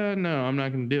 "Yeah, no, I'm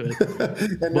not going to do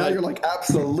it." And now you're like,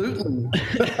 "Absolutely."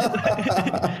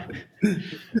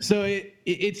 So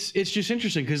it's just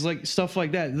interesting because stuff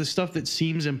like that, the stuff that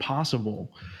seems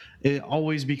impossible, it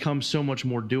always becomes so much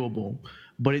more doable.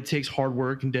 But it takes hard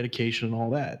work and dedication and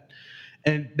all that.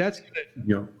 And that's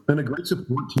and a great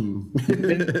support team.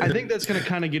 And I think that's going to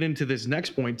kind of get into this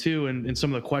next point too, and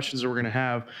some of the questions that we're going to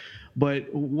have. But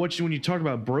when you talk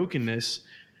about brokenness,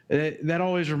 that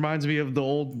always reminds me of the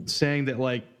old saying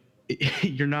that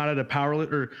you're not at a power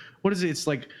lift, or what is it? It's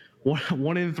like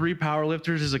one in 3 power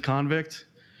lifters is a convict.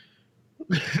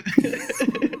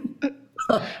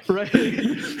 Right. Hey,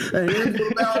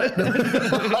 what about it?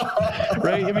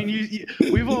 Right. I mean,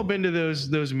 we've all been to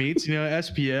those meets,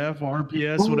 SPF,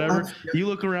 RPS, Oh, whatever. You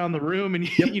look around the room and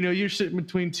Yep. you're sitting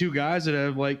between two guys that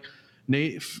have like,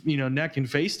 neck and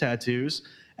face tattoos.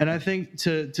 And I think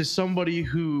to somebody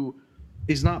who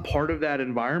is not part of that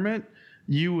environment,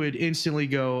 you would instantly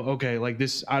go, okay, like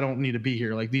this, I don't need to be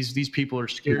here. Like these people are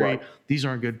scary. Right. These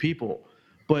aren't good people.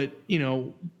 But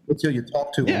Until you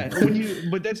talk to yeah, them.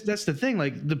 but that's the thing.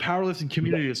 Like the powerlifting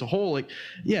community as a whole, like,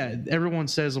 yeah, everyone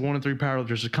says 1 in 3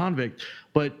 powerlifters are convict,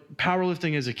 but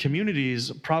powerlifting as a community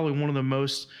is probably one of the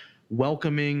most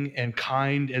welcoming and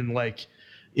kind and like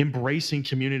embracing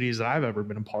communities that I've ever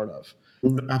been a part of.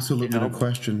 Absolutely, no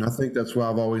question. I think that's why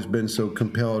I've always been so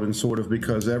compelled, and sort of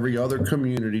because every other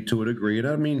community, to a degree, and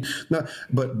I mean, not,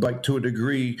 but like to a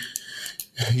degree,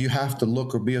 you have to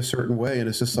look or be a certain way, and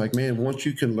it's just like, man, once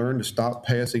you can learn to stop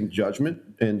passing judgment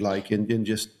and like and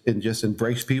just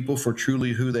embrace people for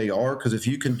truly who they are, because if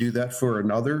you can do that for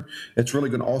another, it's really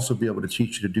going to also be able to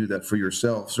teach you to do that for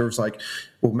yourself. So it's like,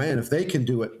 well, man, if they can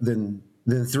do it, then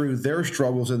through their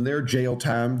struggles and their jail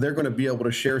time, they're going to be able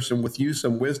to share some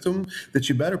wisdom that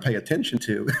you better pay attention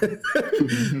to,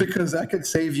 because that can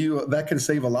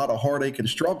save a lot of heartache and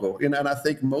struggle. And I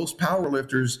think most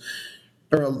powerlifters,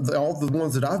 or all the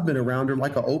ones that I've been around, are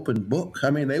like an open book. I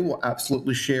mean, they will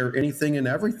absolutely share anything and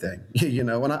everything,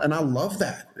 and I love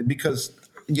that, because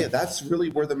yeah, that's really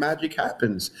where the magic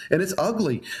happens. And it's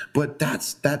ugly, but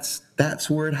that's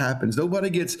where it happens.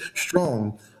 Nobody gets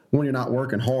strong when you're not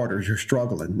working hard or you're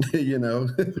struggling,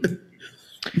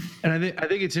 And I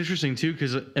think it's interesting too,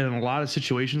 because in a lot of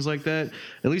situations like that,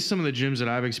 at least some of the gyms that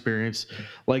I've experienced,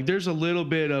 like there's a little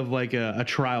bit of like a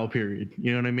trial period.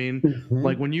 You know what I mean? Mm-hmm.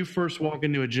 Like when you first walk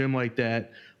into a gym like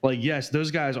that, like yes,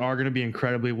 those guys are going to be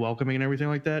incredibly welcoming and everything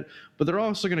like that, but they're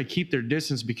also going to keep their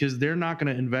distance, because they're not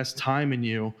going to invest time in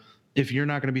you if you're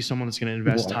not going to be someone that's going to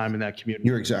invest time in that community.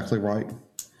 You're exactly right.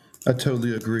 I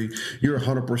totally agree. You're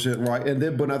 100% right. And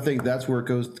then, but I think that's where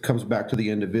it comes back to the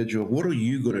individual. What are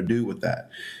you going to do with that?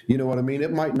 You know what I mean?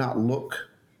 It might not look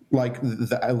like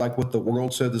like what the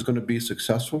world said is going to be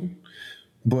successful,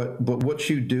 but what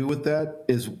you do with that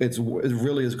it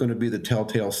really is going to be the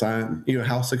telltale sign.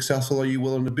 How successful are you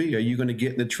willing to be? Are you going to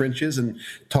get in the trenches and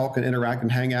talk and interact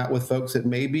and hang out with folks that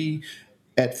maybe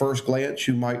at first glance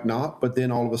you might not, but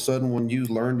then all of a sudden, when you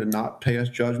learn to not pass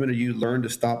judgment, or you learn to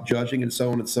stop judging, and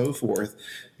so on and so forth,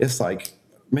 it's like,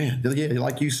 man, yeah,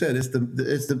 like you said, it's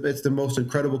the most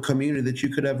incredible community that you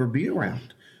could ever be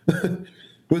around.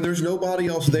 When there's nobody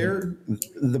else there,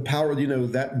 the power,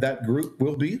 that group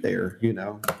will be there.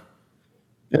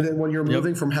 And then when you're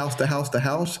moving from house to house to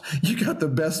house, you got the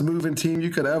best moving team you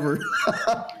could ever.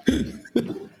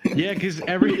 Yeah, because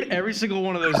every single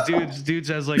one of those dudes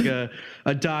has like a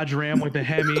Dodge Ram with a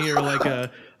Hemi, or like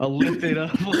a lifted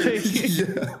up. Like,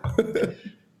 Yeah.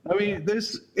 I mean,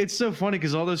 it's so funny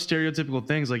because all those stereotypical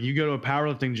things, like you go to a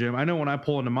powerlifting gym. I know when I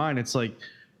pull into mine, it's like,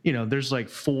 there's like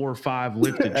 4 or 5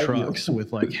 lifted trucks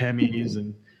with like Hemis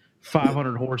and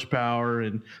 500 horsepower,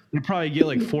 and they probably get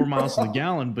like 4 miles to the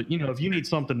gallon. But if you need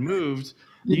something moved,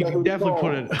 you can definitely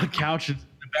put a couch in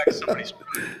the back of somebody's.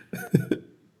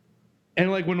 And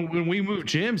like when we move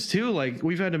gyms too, like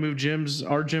we've had to move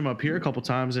our gym up here a couple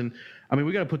times, and I mean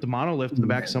we got to put the monolift in the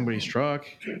back of somebody's truck.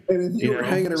 And if you're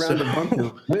hanging around a bunch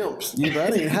of wimps,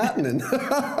 that ain't happening.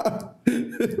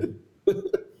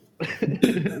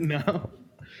 No.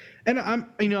 And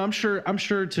I'm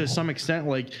sure to some extent,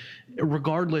 like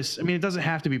regardless, I mean, it doesn't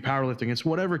have to be powerlifting. It's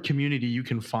whatever community you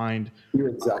can find. You're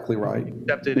exactly right.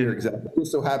 Exactly. It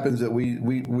so happens that we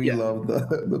love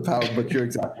the power, but you're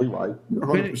exactly right. You're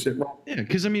 100% right. Yeah,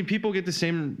 because I mean, people get the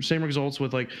same results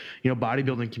with like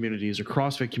bodybuilding communities or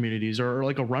CrossFit communities or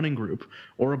like a running group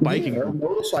or a biking group,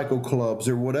 motorcycle clubs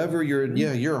or whatever. You're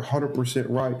 100%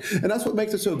 right, and that's what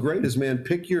makes it so great. Is man,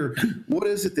 pick what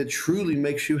is it that truly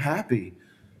makes you happy.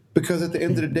 Because at the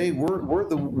end of the day, we're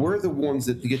the ones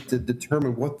that get to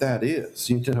determine what that is.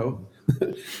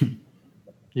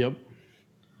 Yep.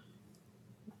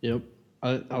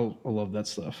 I love that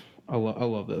stuff. I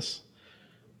love this.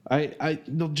 I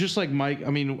just like Mike. I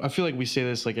mean, I feel like we say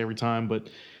this like every time, but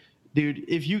dude,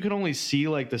 if you could only see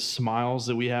like the smiles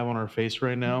that we have on our face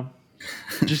right now,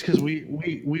 just because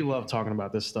we love talking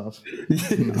about this stuff.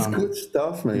 It's good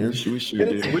stuff, man. We sure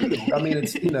do. I mean,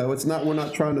 it's not. We're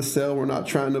not trying to sell. We're not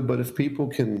trying to. But if people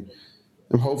can,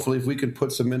 and hopefully, if we can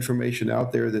put some information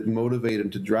out there that motivate them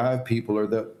to drive people, or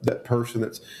that person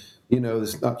that's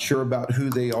that's not sure about who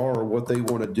they are or what they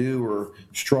want to do, or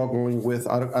struggling with,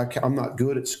 I'm not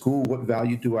good at school. What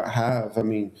value do I have? I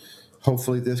mean,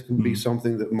 hopefully, this can be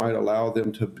something that might allow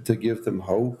them to give them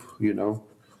hope.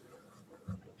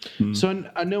 So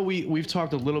I know we've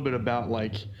talked a little bit about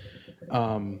like,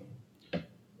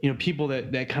 people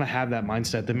that kind of have that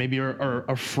mindset that maybe are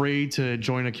afraid to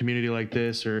join a community like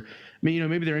this, or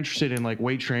maybe they're interested in like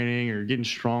weight training or getting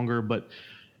stronger, but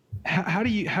how do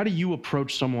you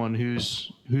approach someone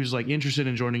who's like interested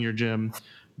in joining your gym,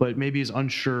 but maybe is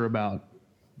unsure about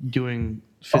doing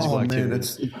physical Oh man,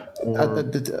 activity?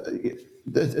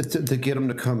 to get them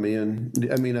to come in.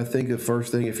 I mean, I think the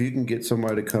first thing, if you can get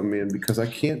somebody to come in, because I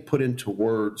can't put into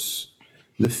words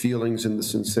the feelings and the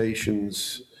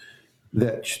sensations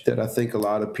that I think a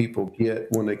lot of people get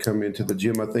when they come into the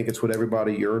gym. I think it's what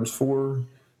everybody yearns for,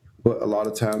 but a lot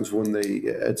of times when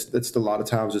it's a lot of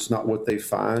times it's not what they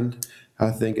find. I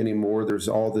think anymore there's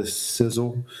all this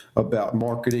sizzle about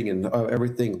marketing and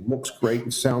everything looks great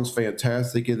and sounds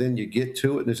fantastic, and then you get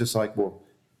to it and it's just like, well,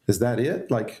 is that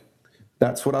it? Like,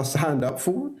 that's what I signed up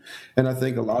for. And I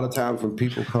think a lot of times when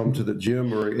people come to the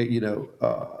gym, or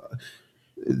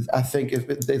I think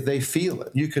if they feel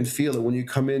it, you can feel it when you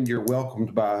come in. You're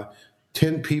welcomed by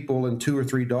 10 people and 2 or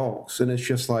 3 dogs, and it's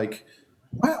just like,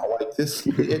 wow, like this.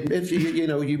 If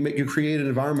you create an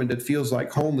environment that feels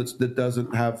like home, that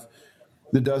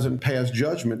doesn't pass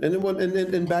judgment. And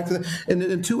then back to that,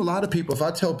 and to a lot of people, if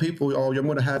I tell people, oh, I'm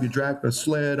going to have you drag a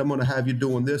sled, I'm going to have you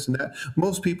doing this and that,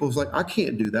 most people's like, I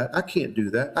can't do that, I can't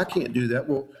do that, I can't do that.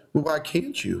 Well, why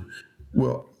can't you?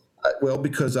 Well,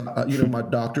 because my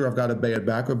doctor, I've got a bad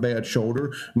back or bad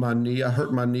shoulder, my knee, I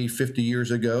hurt my knee 50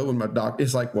 years ago, and my doctor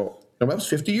is like, well, that was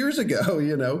 50 years ago,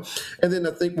 And then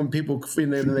I think when people,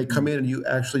 they come in and you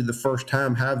actually the first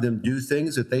time have them do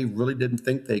things that they really didn't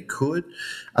think they could,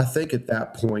 I think at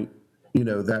that point,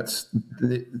 that's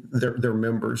their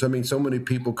members. I mean, so many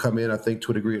people come in, I think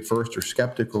to a degree at first are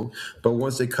skeptical, but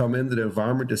once they come into the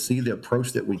environment to see the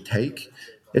approach that we take,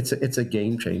 it's a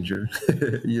game changer.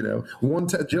 Generally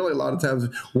a lot of times,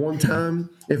 one time,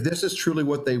 if this is truly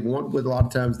what they want, with a lot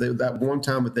of times that one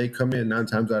time that they come in, 9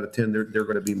 times out of 10, they're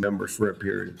going to be members for a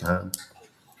period of time.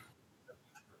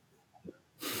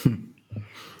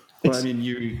 Well, I mean,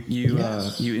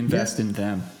 you invest in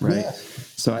them, right?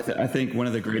 Yes. So I think one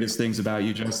of the greatest things about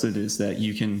you, Justin, is that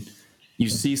you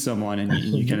see someone and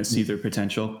you kind of see their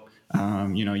potential.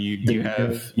 You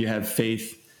have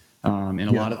faith in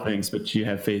a lot of things, but you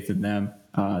have faith in them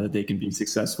that they can be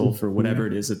successful for whatever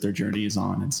it is that their journey is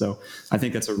on. And so I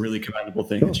think that's a really commendable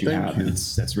thing that you have. And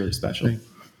that's really special.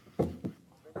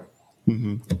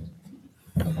 Mm-hmm.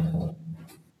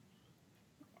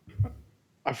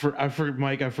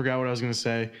 Mike, I forgot what I was going to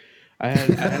say. I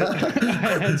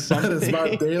had something. That is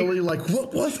my daily, like,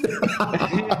 what was it?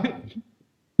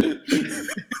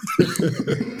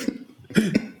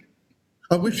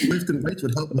 I wish lifting weights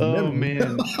would help me. Oh,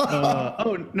 man.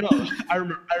 No. I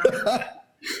remember.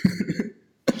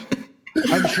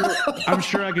 I'm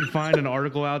sure I could find an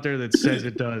article out there that says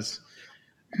it does.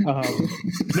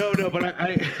 No, but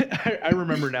I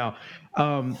remember now.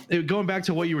 Going back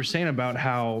to what you were saying about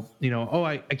how,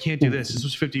 I can't do this. This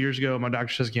was 50 years ago. My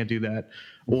doctor says I can't do that.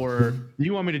 Or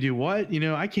you want me to do what?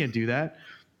 I can't do that.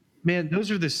 Man, those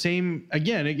are the same.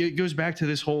 Again, it goes back to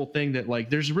this whole thing that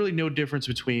like, there's really no difference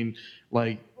between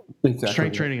like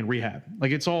strength training and rehab.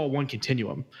 Like it's all one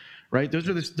continuum, right? Those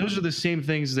are the same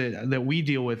things that we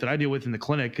deal with, that I deal with in the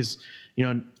clinic. Cause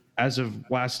as of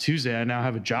last Tuesday, I now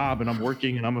have a job and I'm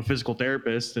working and I'm a physical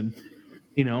therapist. And,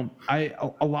 a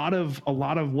lot of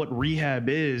what rehab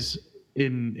is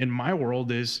in my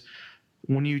world is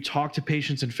when you talk to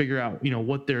patients and figure out,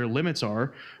 what their limits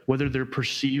are, whether they're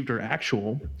perceived or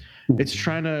actual, it's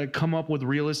trying to come up with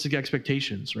realistic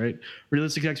expectations, right?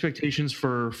 Realistic expectations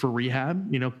for rehab,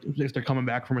 if they're coming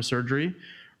back from a surgery,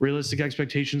 realistic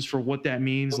expectations for what that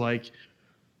means, like,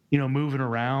 moving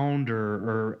around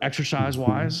or exercise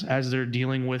wise as they're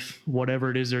dealing with whatever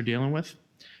it is they're dealing with.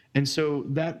 And so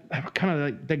that kind of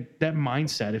like that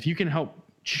mindset, if you can help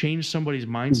change somebody's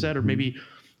mindset or maybe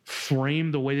frame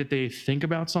the way that they think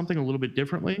about something a little bit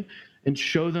differently and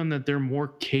show them that they're more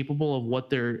capable of what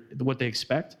they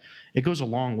expect, it goes a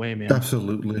long way, man.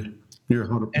 Absolutely. You're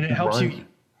 100% and it helps right.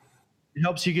 It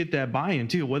helps you get that buy-in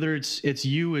too, whether it's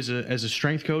you as a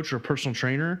strength coach or a personal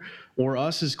trainer or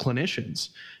us as clinicians.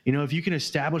 If you can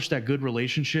establish that good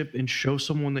relationship and show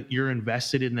someone that you're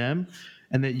invested in them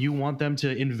and that you want them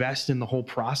to invest in the whole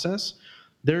process,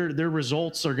 their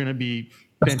results are going to be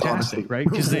fantastic, right?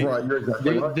 Because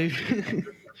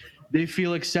they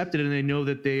feel accepted and they know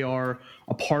that they are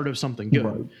a part of something good.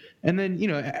 Right. And then,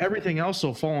 everything else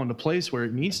will fall into place where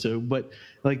it needs to. But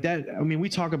like that, I mean, we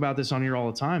talk about this on here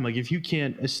all the time. Like if you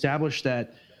can't establish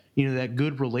that, that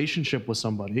good relationship with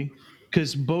somebody,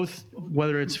 because both,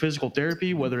 whether it's physical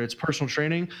therapy, whether it's personal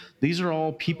training, these are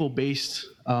all people-based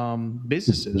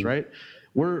businesses, right?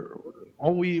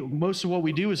 Most of what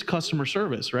we do is customer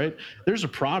service, right? There's a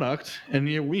product, and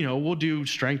we'll do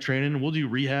strength training, we'll do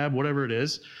rehab, whatever it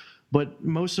is, but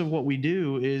most of what we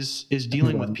do is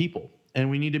dealing with people, and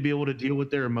we need to be able to deal with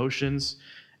their emotions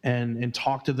and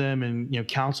talk to them, and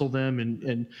counsel them,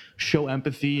 and show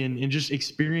empathy, and just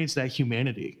experience that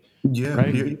humanity, Yeah,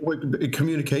 right?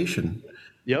 communication.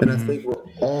 Yep. And I think we're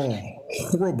all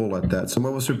horrible at that. Some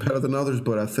of us are better than others,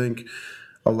 but I think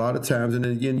a lot of times, and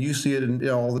again, you see it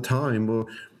all the time, well,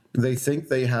 they think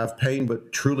they have pain,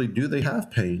 but truly, do they have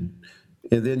pain?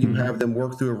 And then you have them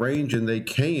work through a range, and they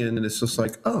can, and it's just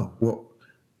like, oh, well,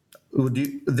 would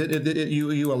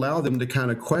you allow them to kind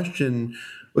of question,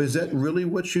 well, is that really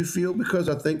what you feel? Because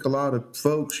I think a lot of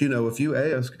folks, if you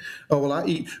ask, oh, well, I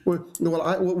eat,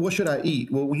 what should I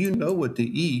eat? Well, you know what to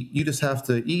eat. You just have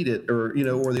to eat it. Or,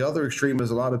 or the other extreme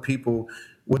is a lot of people,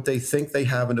 what they think they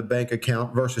have in a bank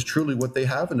account versus truly what they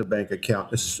have in a bank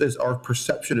account. Our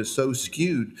perception is so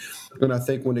skewed. And I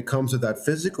think when it comes to that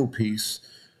physical piece,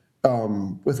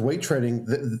 with weight training,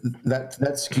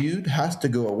 that skewed has to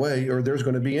go away, or there's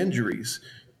going to be injuries.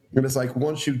 And it's like,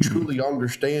 once you truly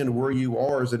understand where you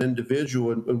are as an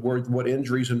individual, and what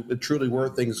injuries and truly where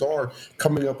things are,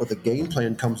 coming up with a game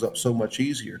plan comes up so much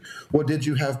easier. Well, did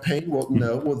you have pain? Well,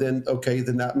 no. Well, then, okay,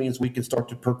 then that means we can start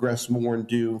to progress more and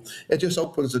do. It just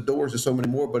opens the doors to so many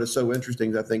more. But it's so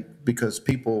interesting, I think, because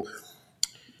people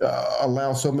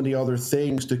allow so many other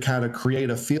things to kind of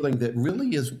create a feeling that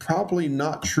really is probably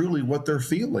not truly what they're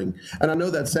feeling. And I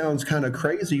know that sounds kind of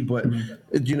crazy, but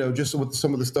just with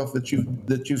some of the stuff that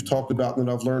you've talked about and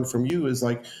that I've learned from you is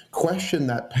like, question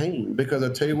that pain. Because I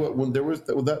tell you what, when there was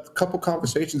that couple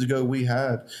conversations ago we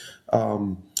had,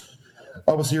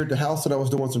 I was here at the house and I was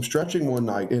doing some stretching one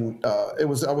night, and I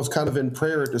was kind of in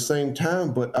prayer at the same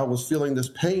time, but I was feeling this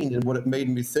pain, and what it made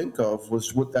me think of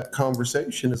was, with that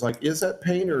conversation, is like, is that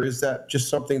pain, or is that just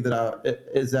something that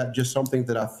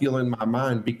I feel in my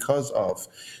mind because of?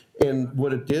 And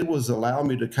what it did was allow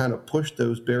me to kind of push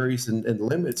those barriers and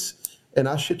limits. And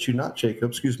I shit you not, Jacob,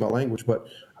 excuse my language, but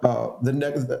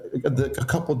a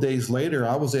couple of days later,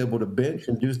 I was able to bench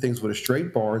and do things with a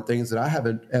straight bar, and things that I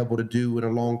haven't been able to do in a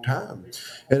long time.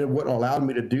 And what allowed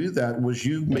me to do that was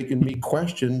you making me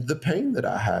question the pain that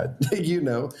I had,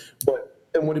 But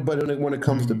when it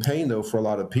comes to pain, though, for a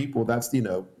lot of people, that's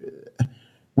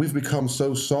we've become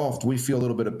so soft. We feel a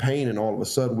little bit of pain, and all of a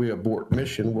sudden we abort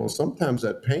mission. Well, sometimes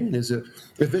that pain is,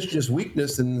 if it's just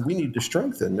weakness, then we need to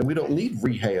strengthen, and we don't need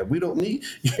rehab. We don't need,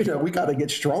 we got to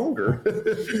get stronger.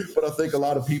 But I think a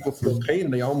lot of people feel pain,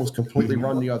 and they almost completely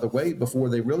run the other way before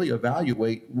they really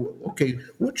evaluate, okay,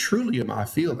 what truly am I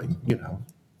feeling?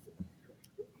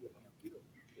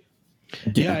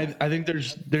 Yeah, I think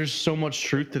there's so much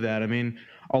truth to that. I mean,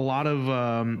 a lot of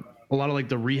like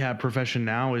the rehab profession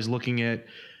now is looking at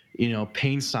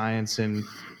pain science, and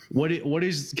what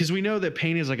is, because we know that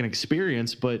pain is like an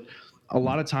experience, but a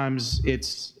lot of times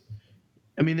it's,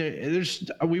 I mean,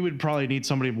 we would probably need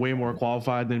somebody way more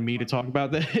qualified than me to talk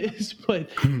about this, but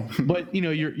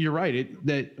you're right,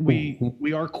 that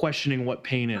we are questioning what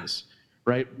pain is.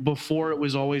 Right. Before, it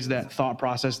was always that thought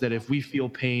process that if we feel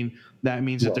pain, that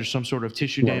means that there's some sort of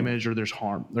tissue damage, or there's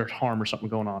harm or something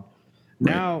going on.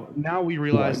 Right. Now we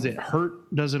realize that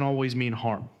hurt doesn't always mean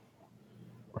harm.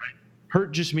 Right.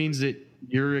 Hurt just means that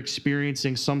you're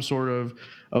experiencing some sort of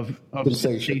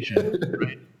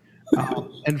sensation. Right.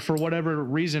 And for whatever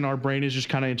reason, our brain is just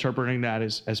kind of interpreting that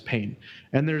as pain.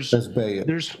 And there's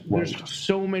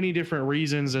so many different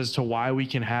reasons as to why we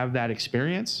can have that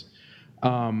experience.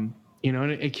 And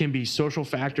it can be social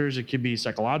factors, it could be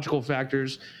psychological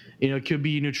factors, it could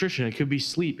be nutrition, it could be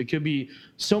sleep, it could be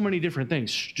so many different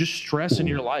things. Just stress in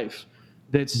your life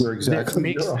that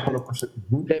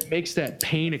makes that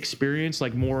pain experience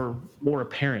like more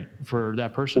apparent for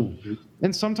that person.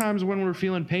 And sometimes when we're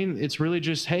feeling pain, it's really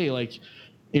just, hey, like,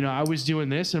 I was doing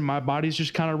this and my body's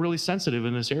just kind of really sensitive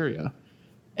in this area.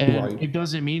 And it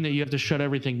doesn't mean that you have to shut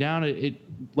everything down. It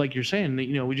like you're saying,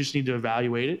 we just need to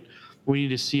evaluate it. We need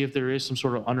to see if there is some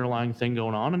sort of underlying thing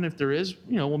going on, and if there is,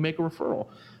 we'll make a referral.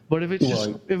 But if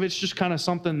it's just kind of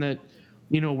something that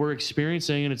we're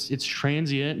experiencing, and it's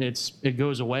transient, and it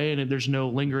goes away, and there's no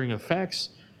lingering effects,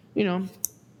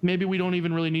 maybe we don't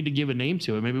even really need to give a name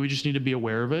to it. Maybe we just need to be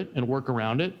aware of it and work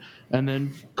around it, and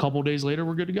then a couple of days later,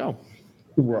 we're good to go.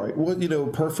 Right. Well,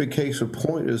 perfect case in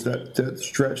point is that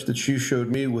stretch that you showed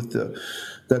me with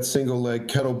that single leg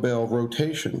kettlebell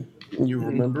rotation. You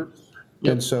remember?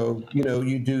 Yep. And so,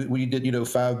 we did,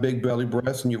 5 big belly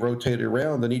breaths, and you rotate it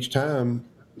around. And each time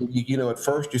at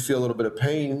first you feel a little bit of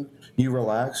pain, you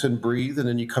relax and breathe, and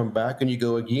then you come back and you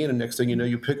go again, and next thing you know,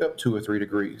 you pick up 2 or 3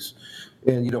 degrees,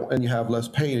 and you have less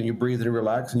pain, and you breathe and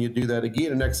relax, and you do that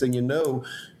again, and next thing you know,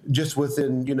 just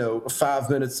within 5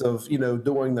 minutes of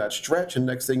doing that stretch, and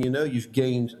next thing you know, you've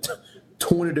gained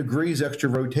 20 degrees extra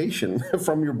rotation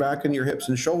from your back and your hips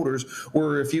and shoulders,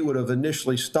 where if you would have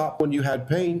initially stopped when you had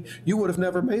pain, you would have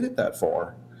never made it that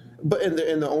far. But and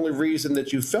the only reason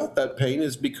that you felt that pain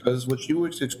is because what you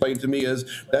explained to me is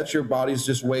that's your body's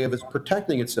just way of it's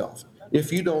protecting itself.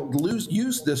 If you don't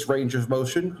use this range of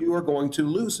motion, you are going to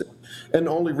lose it. And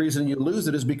the only reason you lose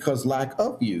it is because lack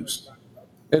of use.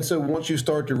 And so once you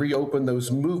start to reopen those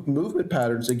movement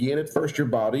patterns again, at first your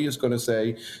body is going to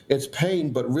say it's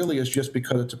pain, but really it's just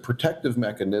because it's a protective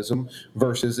mechanism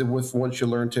versus once you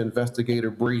learn to investigate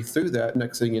or breathe through that,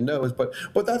 next thing you know is, but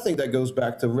I think that goes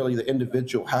back to really the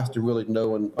individual has to really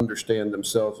know and understand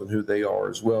themselves and who they are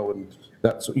as well. And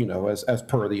that's, as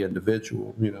per the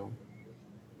individual,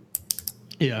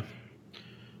 Yeah.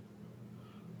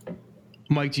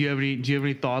 Mike, do you have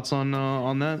any thoughts on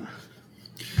that?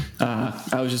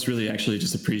 I was just really actually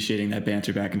just appreciating that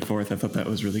banter back and forth. I thought that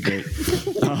was really great.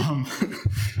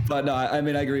 But no, I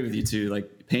mean, I agree with you too.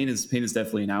 Like pain is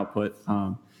definitely an output.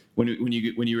 When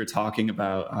you were talking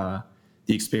about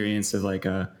the experience of like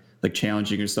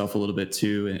challenging yourself a little bit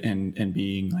too, and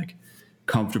being like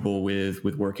comfortable with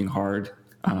working hard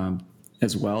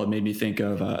as well, it made me think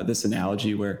of this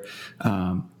analogy where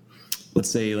let's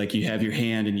say like you have your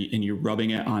hand and you're rubbing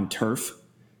it on turf.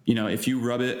 If you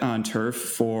rub it on turf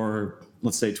for,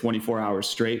 let's say, 24 hours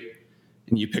straight,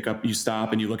 and you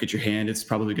stop and you look at your hand, it's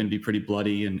probably going to be pretty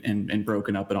bloody and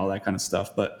broken up and all that kind of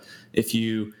stuff. But if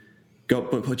you go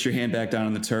put your hand back down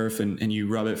on the turf and you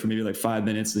rub it for maybe like 5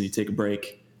 minutes, and then you take a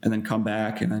break and then come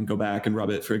back and then go back and rub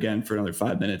it for another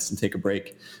 5 minutes and take a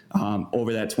break,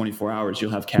 over that 24 hours,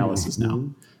 you'll have calluses now.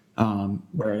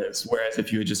 Whereas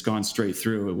if you had just gone straight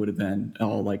through, it would have been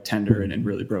all like tender and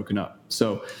really broken up.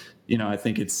 So, I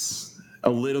think it's a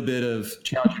little bit of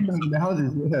challenging.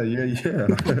 Yeah.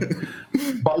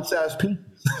 Bite-sized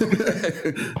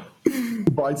pieces.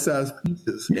 Bite-sized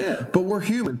pieces. Yeah. But we're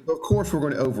human. Of course we're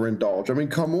going to overindulge. I mean,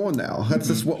 come on now. That's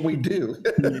just what we do.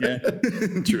 Yeah.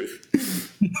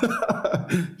 Truth.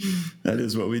 That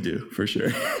is what we do, for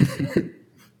sure.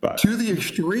 But, to the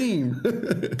extreme.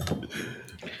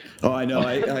 Oh, I know.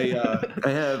 I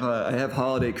have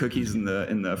holiday cookies in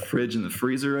the fridge and the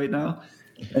freezer right now.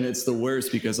 And it's the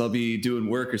worst because I'll be doing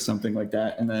work or something like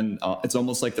that, and then it's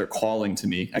almost like they're calling to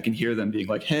me. I can hear them being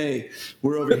like, "Hey,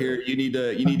 we're over here. You need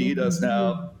to eat us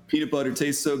now. Peanut butter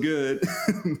tastes so good."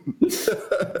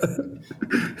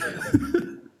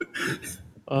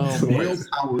 Oh,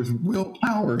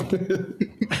 willpower.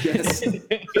 Yes,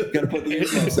 got to put the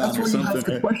earmuffs on That's or when you something. ask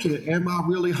the question: am I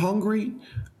really hungry,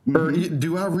 or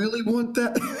do I really want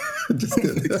that? Just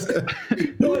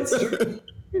kidding. No, it's true.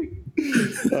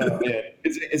 Man.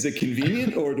 Is it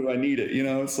convenient or do I need it?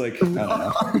 It's like, I don't know.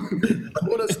 I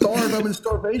want to starve. I'm in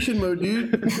starvation mode,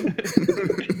 dude.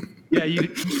 Yeah,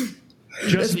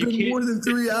 It's been more than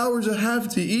 3 hours. I have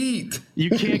to eat. You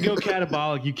can't go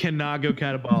catabolic. You cannot go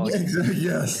catabolic.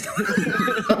 Yes.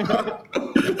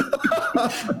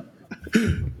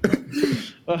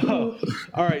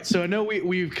 All right. So I know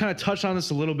we've kind of touched on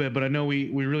this a little bit, but I know we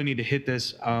really need to hit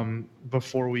this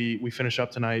before we finish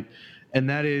up tonight. And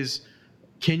that is,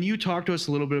 can you talk to us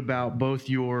a little bit about both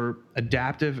your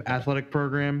adaptive athletic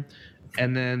program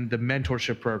and then the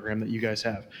mentorship program that you guys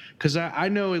have? Because I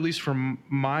know, at least from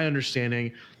my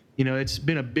understanding, it's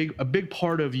been a big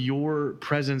part of your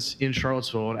presence in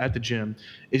Charlottesville at the gym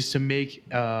is to make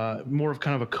more of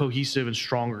kind of a cohesive and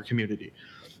stronger community.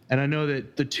 And I know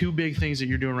that the two big things that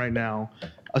you're doing right now,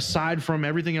 aside from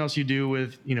everything else you do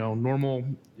with, normal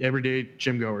everyday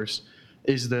gym goers,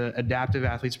 is the adaptive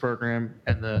athletes program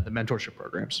and the mentorship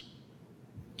programs.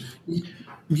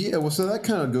 Yeah, well, so that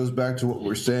kind of goes back to what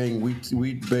we're saying.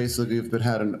 We basically have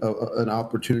had an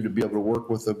opportunity to be able to work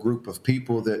with a group of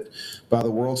people that, by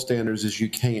the world standards, is you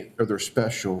can't, or they're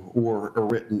special, or are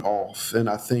written off. And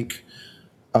I think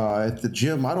at the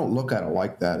gym, I don't look at it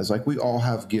like that. It's like we all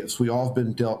have gifts. We all have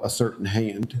been dealt a certain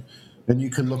hand, and you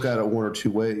can look at it one or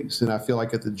two ways. And I feel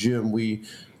like at the gym, we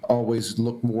always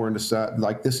look more into side,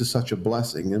 like this is such a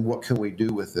blessing, and what can we do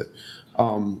with it?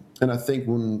 And I think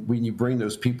when you bring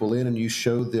those people in and you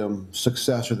show them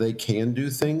success or they can do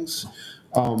things,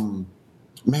 man,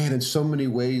 in so many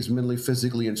ways, mentally,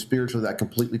 physically, and spiritually, that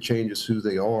completely changes who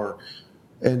they are.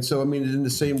 And so, I mean, in the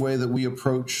same way that we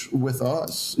approach with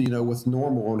us, with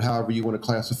normal and however you want to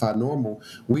classify normal,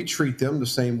 we treat them the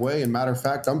same way. And matter of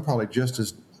fact, I'm probably just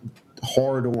as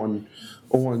hard on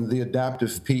on the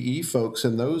adaptive PE folks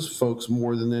and those folks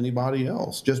more than anybody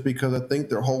else, just because I think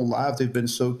their whole lives they've been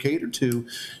so catered to.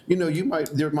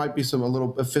 There might be some a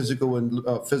little physical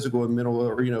and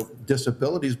mental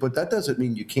disabilities, but that doesn't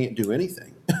mean you can't do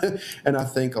anything. And I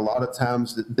think a lot of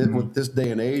times that with this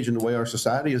day and age and the way our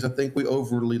society is, I think we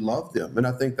overly love them, and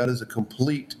I think that is a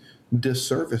complete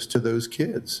disservice to those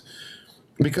kids.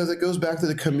 Because it goes back to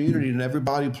the community and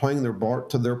everybody playing their part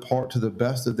to the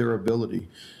best of their ability.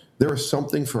 There is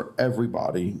something for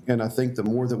everybody, and I think the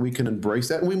more that we can embrace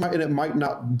that, and it might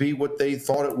not be what they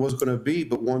thought it was going to be,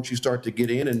 but once you start to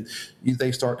get in and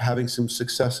they start having some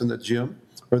success in the gym,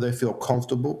 or they feel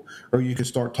comfortable, or you can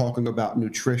start talking about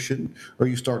nutrition, or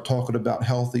you start talking about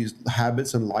healthy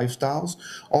habits and lifestyles,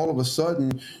 all of a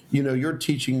sudden, you're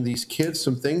teaching these kids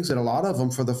some things, and a lot of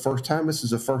them for the first time, this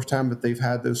is the first time that they've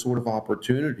had those sort of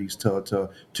opportunities to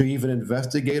even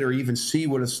investigate or even see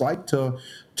what it's like to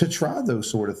try those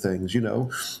sort of things,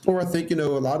 Or I think, a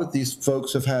lot of these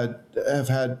folks have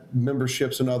had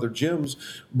memberships in other gyms,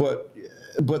 but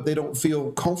they don't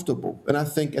feel comfortable. And I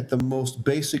think at the most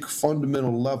basic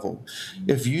fundamental level,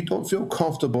 if you don't feel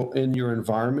comfortable in your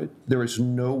environment, there is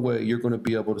no way you're going to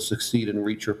be able to succeed and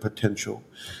reach your potential.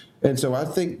 And so I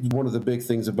think one of the big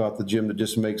things about the gym that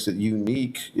just makes it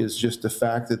unique is just the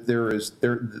fact that there is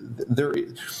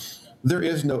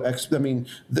no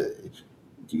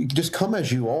just come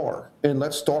as you are, and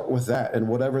let's start with that, and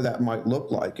whatever that might look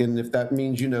like. And if that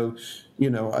means,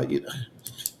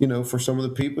 for some of the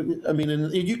people,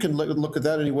 and you can look at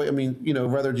that anyway.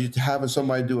 Whether just having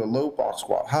somebody do a low box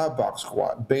squat, high box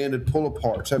squat, banded pull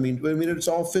aparts. It's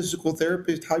all physical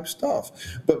therapy type stuff.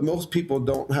 But most people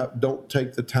don't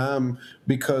take the time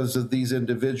because of these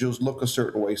individuals look a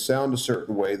certain way, sound a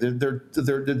certain way. They're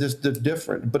just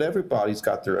different. But everybody's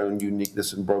got their own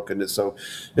uniqueness and brokenness. So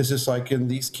it's just like in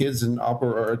these kids and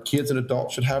kids and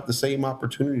adults should have the same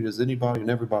opportunity as anybody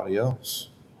and everybody else.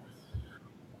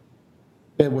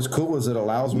 And what's cool is it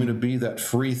allows me to be that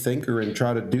free thinker and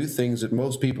try to do things that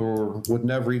most people would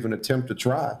never even attempt to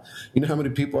try. You know how many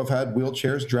people have had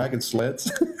wheelchairs dragging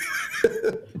sleds?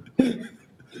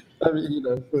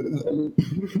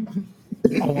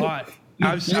 A lot.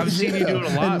 I've seen you do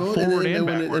it a lot, forward and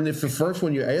backward. And if the first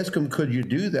one you ask them, could you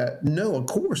do that? No, of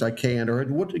course I can. Or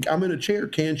I'm in a chair,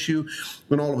 can't you?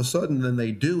 When all of a sudden then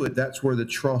they do it, that's where the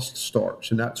trust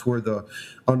starts. And that's where the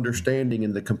understanding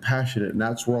and the compassionate, and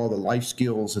that's where all the life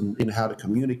skills and how to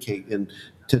communicate and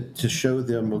to show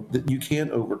them that you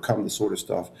can overcome the sort of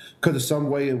stuff. Because in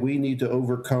some way we need to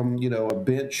overcome, a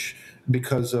bench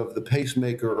because of the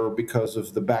pacemaker or because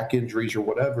of the back injuries or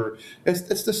whatever.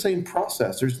 It's the same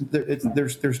process.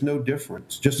 There's no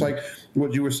difference. Just like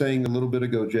what you were saying a little bit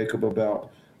ago, Jacob,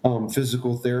 about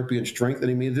physical therapy and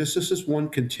strengthening. This is just one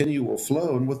continual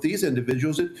flow. And with these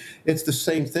individuals, it's the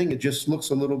same thing. It just looks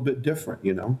a little bit different,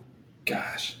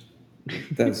 Gosh,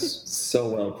 that's so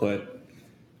well put.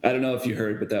 I don't know if you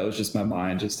heard, but that was just my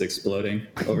mind just exploding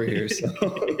over here. So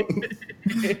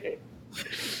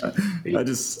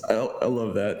I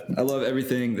love that. I love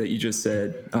everything that you just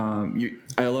said.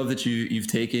 I love that you've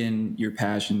taken your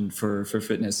passion for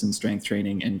fitness and strength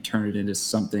training and turned it into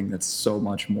something that's so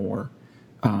much more.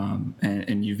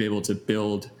 And you've been able to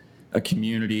build a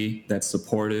community that's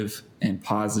supportive and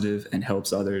positive and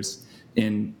helps others,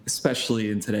 especially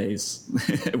in today's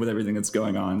with everything that's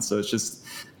going on. So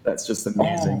that's just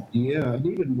amazing. Yeah,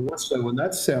 even more so.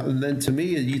 And then to me,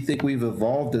 you think we've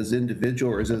evolved as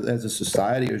individuals, as a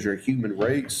society, as a human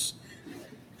race.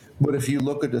 But if you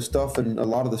look at the stuff and a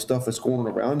lot of the stuff that's going on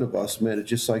around of us, man, it's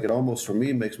just like it almost for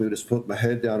me makes me just put my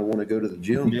head down and want to go to the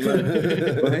gym.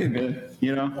 Hey, man,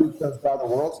 because by the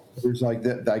world, there's like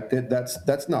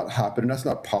that's not happening. That's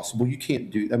not possible. You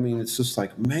can't do. It's just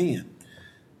like, man.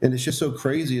 And it's just so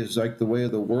crazy. It's like the way of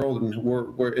the world, and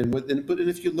but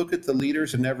if you look at the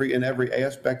leaders in every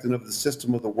aspect and of the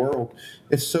system of the world,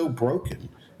 it's so broken.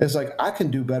 It's like I can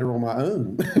do better on my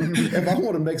own. If I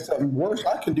want to make something worse,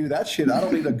 I can do that shit. I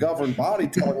don't need a governed body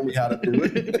telling me how to do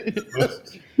it.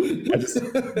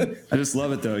 I just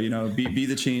love it though. Be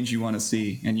the change you want to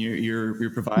see, and you're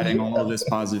providing all of this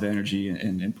positive energy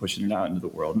and pushing it out into the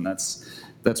world, and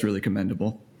that's really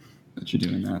commendable that you're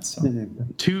doing that. So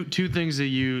two things that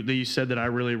you said that I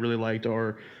really, really liked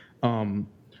are,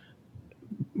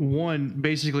 one,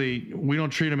 basically we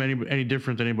don't treat them any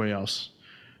different than anybody else.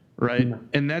 Right. No.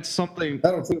 And that's something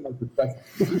I don't feel like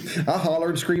respect. I holler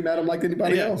and scream at them like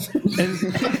anybody else. And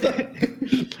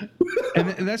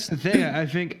that's the thing. I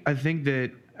think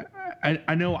that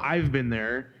I know I've been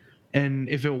there. And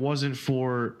if it wasn't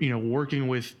for, working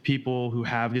with people who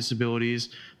have disabilities,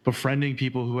 befriending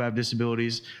people who have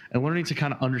disabilities, and learning to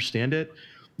kind of understand it,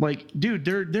 Like, dude,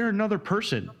 they're another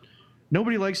person.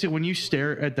 Nobody likes it when you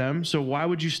stare at them. So why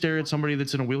would you stare at somebody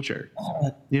that's in a wheelchair?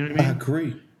 You know what I mean? I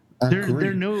agree.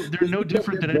 They're no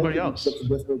different than anybody else. Such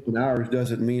different than ours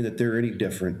doesn't mean that they're any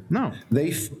different. No.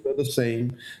 They feel the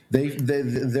same. They're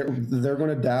going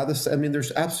to die the same. I mean,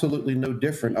 there's absolutely no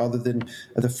different other than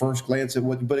at the first glance at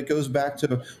what. But it goes back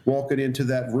to walking into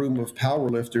that room of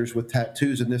powerlifters with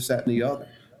tattoos and this, that, and the other.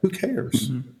 Who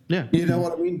cares? Mm-hmm. Yeah. You know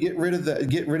what I mean? Get rid of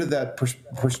that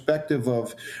perspective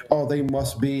of, oh, they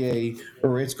must be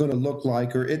or it's going to look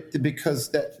like,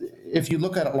 because that, if you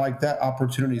look at it like that,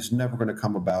 opportunity is never going to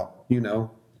come about, you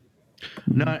know?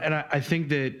 No, and I think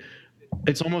that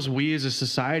it's almost we as a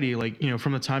society, like, you know,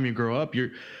 from the time you grow up,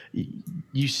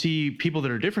 you see people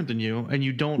that are different than you, and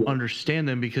you don't understand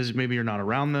them because maybe you're not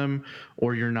around them,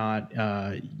 or you're not,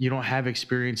 you don't have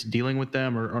experience dealing with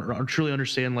them, or truly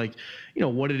understand, like, you know,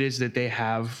 what it is that they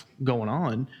have going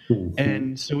on. Mm-hmm.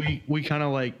 And so we kind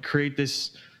of like create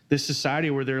this society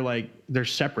where they're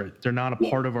separate. They're not a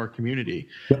part of our community.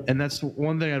 Yep. And that's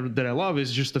one thing that I love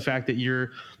is just the fact that you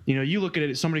look at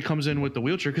it, somebody comes in with the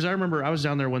wheelchair. Cause I remember I was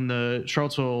down there when the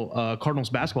Charlottesville Cardinals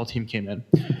basketball team came in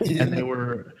and they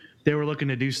were looking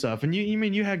to do stuff. And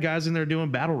you had guys in there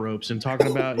doing battle ropes and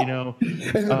talking about, you know,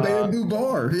 and the bamboo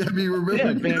bar. Yeah, you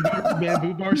remember? Yeah,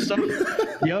 bamboo bar stuff.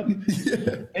 Yep.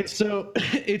 Yeah. And so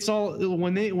it's all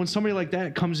when somebody like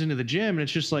that comes into the gym and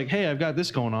it's just like, hey, I've got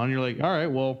this going on. You're like, all right,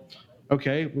 well,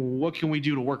 okay, what can we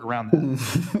do to work around that?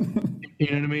 You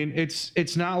know what I mean?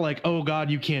 It's not like, oh God,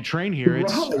 you can't train here.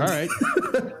 It's all right.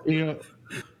 You know,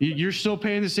 you're still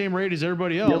paying the same rate as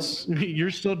everybody else. Yep. You're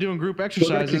still doing group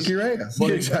exercises. Kick your ass.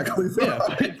 But, exactly.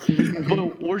 Right. Yeah,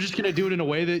 but we're just going to do it in a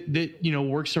way that you know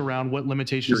works around what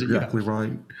limitations you're exactly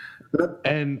right.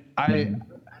 And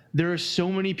there are so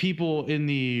many people in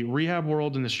the rehab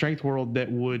world and the strength world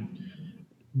that would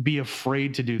be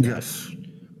afraid to do that. Yes.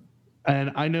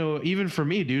 And I know even for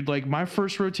me, dude, like my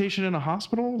first rotation in a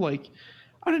hospital, like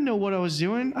I didn't know what I was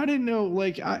doing. I didn't know,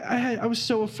 like I was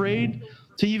so afraid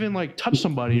to even like touch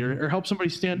somebody or help somebody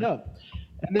stand up.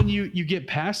 And then you get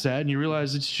past that and you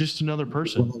realize it's just another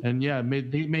person. And yeah,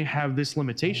 they may have this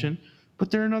limitation, but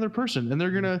they're another person, and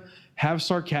they're going to have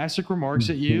sarcastic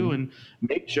remarks at you and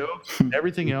make jokes and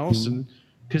everything else. And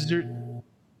cause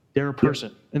they're a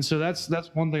person. And so that's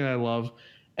one thing I love.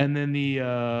 And then the,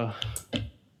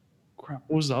 crap,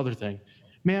 what was the other thing?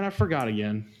 Man, I forgot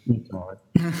again.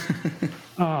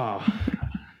 Oh,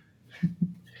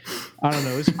 I don't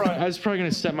know. I was probably going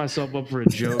to set myself up for a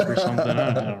joke or something.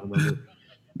 I don't remember.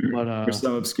 But, or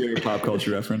some obscure pop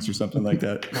culture reference or something like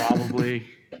that. Probably.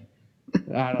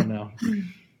 I don't know.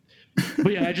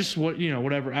 But yeah,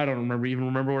 whatever. I don't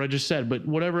remember what I just said, but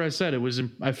whatever I said,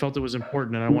 I felt it was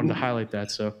important and I wanted to highlight that.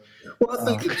 So, well, I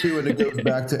think too, and it goes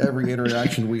back to every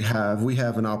interaction we have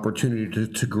an opportunity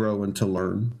to grow and to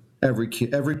learn. Every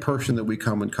person that we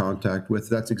come in contact with,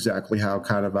 that's exactly how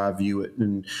kind of I view it.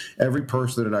 And every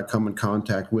person that I come in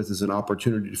contact with is an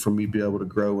opportunity for me to be able to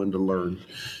grow and to learn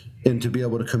and to be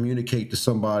able to communicate to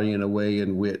somebody in a way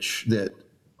in which that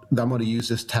I'm going to use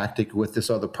this tactic with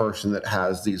this other person that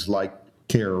has these like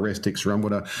characteristics, or I'm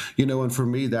going to, and for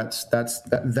me, that's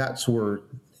where,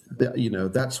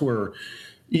 that's where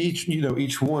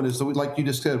each one is, like you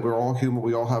just said, we're all human.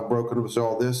 We all have brokenness,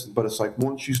 all this, but it's like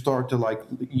once you start to like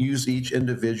use each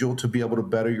individual to be able to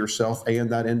better yourself and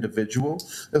that individual,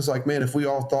 it's like, man, if we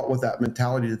all thought with that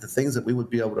mentality that the things that we would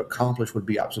be able to accomplish would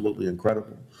be absolutely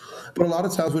incredible. But a lot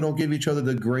of times we don't give each other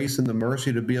the grace and the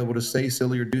mercy to be able to say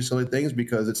silly or do silly things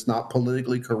because it's not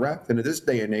politically correct. And in this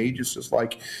day and age, it's just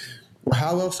like, well,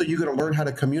 how else are you going to learn how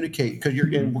to communicate?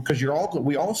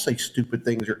 We all say stupid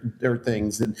things or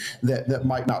things that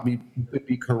might not be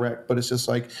correct, but it's just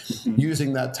like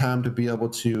using that time to be able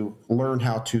to learn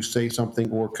how to say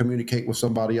something or communicate with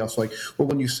somebody else. Like, well,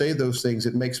 when you say those things,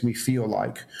 it makes me feel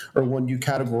like, or when you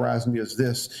categorize me as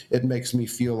this, it makes me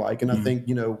feel like. And I think,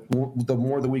 the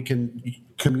more that we can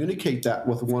communicate that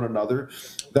with one another,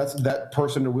 that's that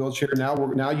person in a wheelchair.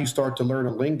 Now you start to learn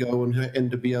a lingo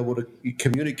and to be able to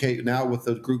communicate now with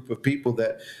a group of people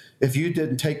that if you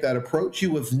didn't take that approach, you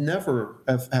would never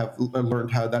have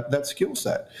learned how that skill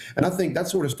set. And I think that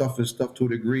sort of stuff is stuff to a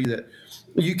degree that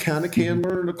you kind of can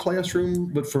learn in a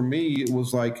classroom. But for me, it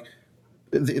was like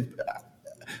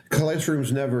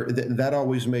classrooms that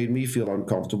always made me feel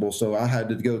uncomfortable. So I had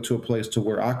to go to a place to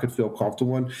where I could feel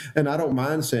comfortable. And I don't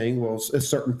mind saying, well, it's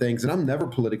certain things, and I'm never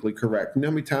politically correct. You know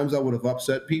how many times I would have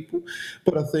upset people?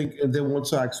 But I think, and then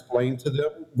once I explained to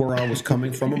them where I was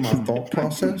coming from in my thought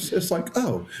process, it's like,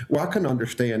 oh, well, I can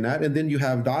understand that. And then you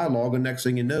have dialogue, and next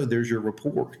thing you know, there's your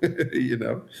report,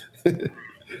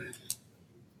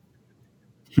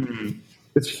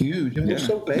 It's huge, and we're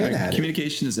so bad at it.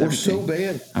 Communication is We're everything. so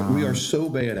bad. We are so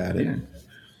bad at it.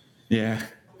 Yeah.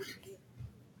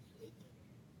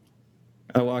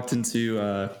 I walked into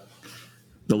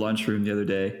the lunchroom the other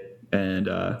day, and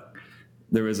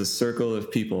there was a circle of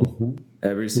people.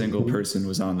 Every single person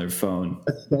was on their phone.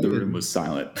 The room was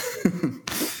silent.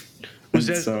 Was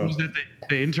that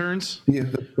the interns? Yeah,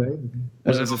 that's great.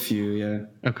 There's a few,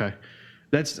 yeah. Okay.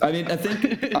 That's. I mean, I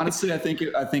think honestly, I think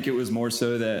it was more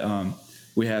so that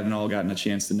we haven't all gotten a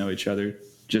chance to know each other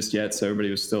just yet. So everybody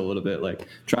was still a little bit like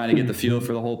trying to get the feel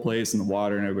for the whole place and the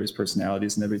water and everybody's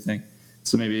personalities and everything.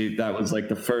 So maybe that was like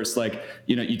the first, like,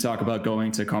 you talk about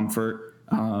going to comfort.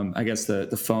 I guess the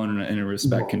phone in a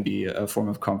respect can be a form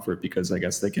of comfort because I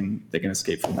guess they can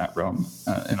escape from that realm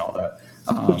and all that.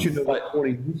 But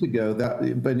 20 years ago,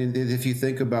 but if you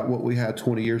think about what we had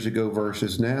 20 years ago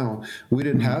versus now, we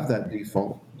didn't have that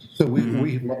default. So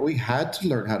we had to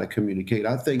learn how to communicate.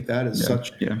 I think that is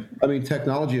I mean,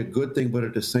 technology a good thing, but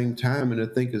at the same time, and I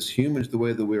think as humans, the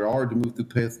way that we are to move through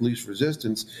path of least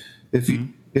resistance, if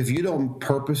you don't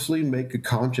purposely make a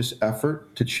conscious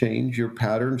effort to change your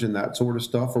patterns and that sort of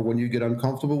stuff, or when you get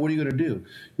uncomfortable, what are you going to do?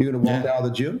 You're going to walk out of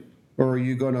the gym, or are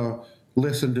you going to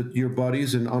listen to your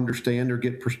buddies and understand or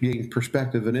gain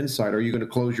perspective and insight? Are you going to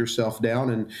close yourself down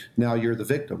and now you're the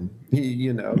victim?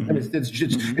 And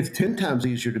it's 10 times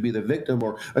easier to be the victim,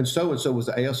 and so was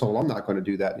the asshole. I'm not going to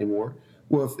do that anymore.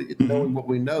 Well, if knowing what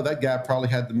we know, that guy probably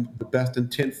had the best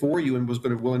intent for you and was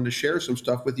willing to share some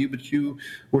stuff with you, but you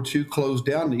were too closed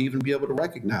down to even be able to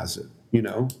recognize it.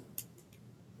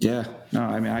 Yeah. No,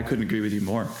 I mean, I couldn't agree with you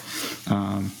more.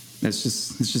 It's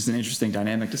just an interesting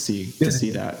dynamic to see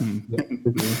that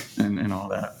and all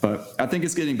that. But I think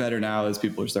it's getting better now as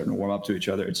people are starting to warm up to each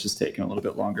other. It's just taking a little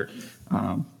bit longer.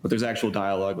 But there's actual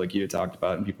dialogue like you had talked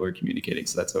about, and people are communicating,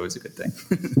 so that's always a good thing.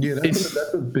 Yeah,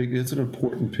 it's an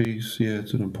important piece. Yeah,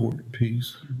 it's an important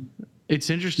piece. It's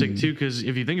interesting too, because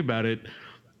if you think about it,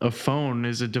 a phone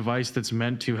is a device that's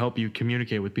meant to help you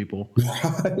communicate with people.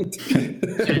 Right.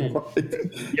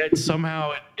 Yet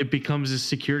somehow it becomes a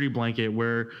security blanket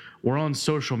where we're on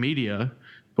social media,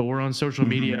 but we're on social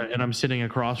media and I'm sitting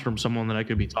across from someone that I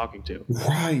could be talking to.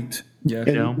 Right. Yeah.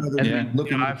 And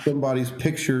looking at somebody's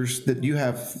pictures that you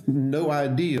have no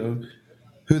idea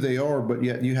who they are, but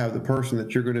yet you have the person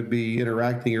that you're going to be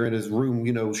interacting or in his room,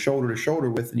 shoulder to shoulder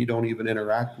with, and you don't even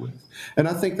interact with. And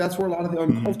I think that's where a lot of the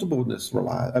uncomfortableness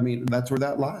relies. I mean, that's where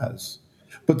that lies.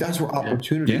 But that's where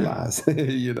opportunity lies,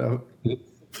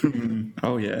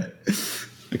 Oh, yeah.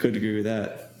 I couldn't agree with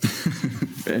that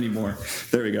anymore.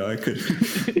 There we go. I could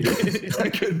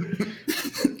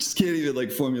just can't even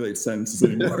formulate sentences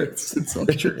anymore. It's all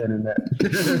your internet.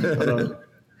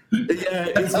 Yeah,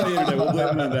 it's my internet. We'll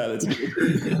blame it on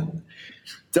that.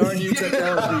 Darn you,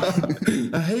 technology.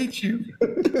 I hate you.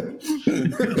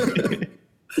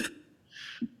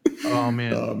 Oh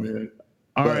man.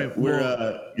 All right,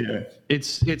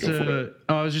 It's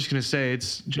I was just gonna say,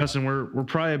 it's Justin. We're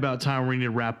probably about time we need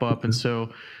to wrap up, and so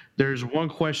there's one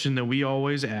question that we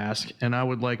always ask, and I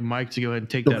would like Mike to go ahead and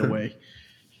take that away.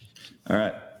 All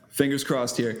right, fingers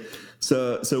crossed here.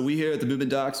 So we here at the Movement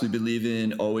Docs, we believe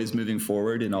in always moving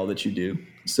forward in all that you do.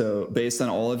 So based on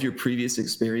all of your previous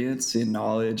experience in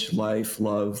knowledge, life,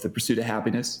 love, the pursuit of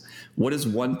happiness, what is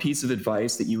one piece of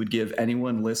advice that you would give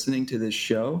anyone listening to this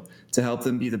show to help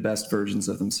them be the best versions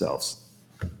of themselves?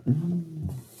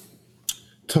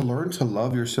 To learn to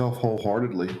love yourself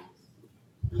wholeheartedly.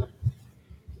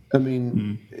 I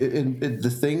mean, the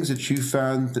things that you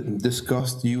find that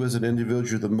disgust you as an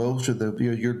individual the most are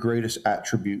your greatest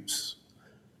attributes.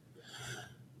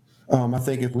 I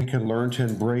think if we can learn to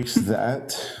embrace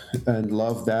that and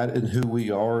love that and who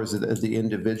we are as the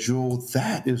individual,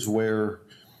 that is where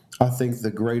I think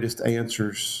the greatest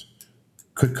answers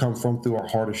could come from through our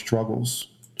hardest struggles.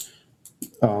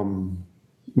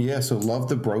 So love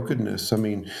the brokenness. I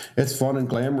mean, it's fun and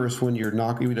glamorous when you're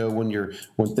not,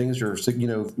 when things are,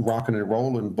 rocking and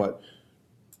rolling, but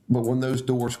when those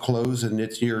doors close and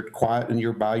you're quiet and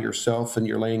you're by yourself and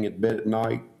you're laying in bed at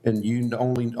night and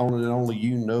only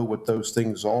you know what those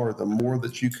things are, the more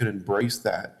that you can embrace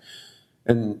that.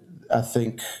 And I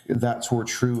think that's where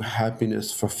true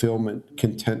happiness, fulfillment,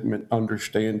 contentment,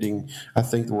 understanding, I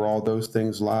think where all those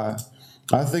things lie.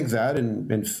 I think that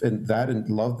and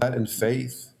love that and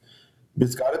faith.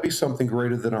 It's got to be something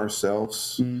greater than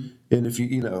ourselves. And if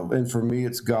and for me,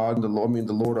 it's God and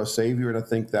the Lord our Savior. And I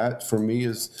think that for me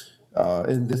is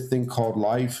in this thing called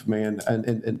life, man, and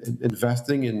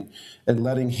investing in and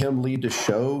letting Him lead the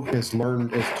show has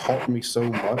taught me so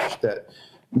much that,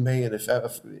 man,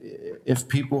 if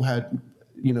people had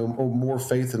more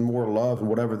faith and more love and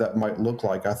whatever that might look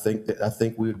like, I think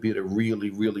we would be at a really,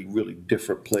 really, really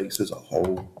different place as a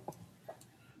whole.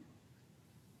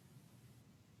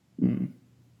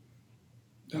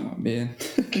 Oh man.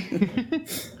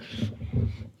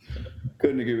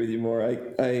 Couldn't agree with you more.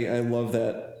 I love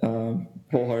that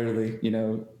wholeheartedly.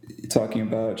 Talking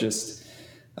about just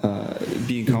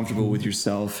being comfortable with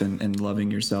yourself and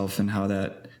loving yourself, and how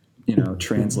that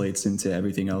translates into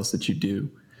everything else that you do.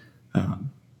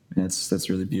 That's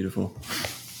really beautiful.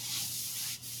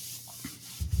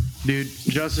 Dude,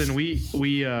 Justin, we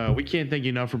can't thank you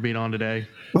enough for being on today.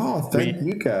 Oh, thank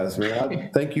you guys, man.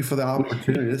 Thank you for the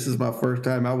opportunity. This is my first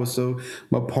time.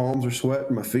 My palms are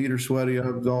sweating, my feet are sweaty. I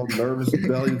was all nervous.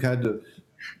 Belly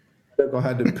I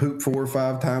had to poop 4 or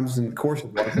 5 times, and of course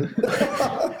it wasn't.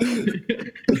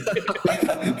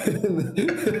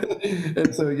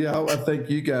 And so, yeah, I thank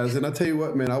you guys. And I tell you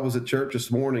what, man, I was at church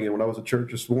this morning, and when I was at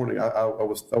church this morning, I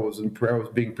was in prayer. I was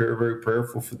being very, very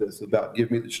prayerful for this, about give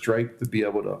me the strength to be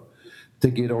able to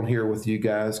get on here with you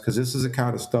guys, because this is the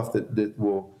kind of stuff that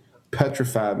will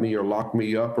petrify me or lock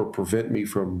me up or prevent me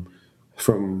from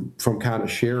kind of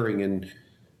sharing. And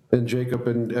Jacob,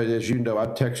 and as you know, I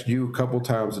text you a couple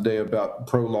times a day about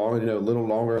prolong, a little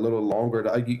longer.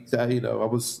 I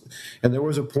was, and there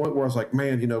was a point where I was like,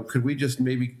 man,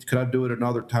 could I do it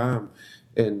another time?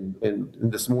 And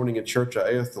this morning in church,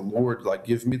 I asked the Lord, like,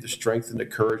 give me the strength and the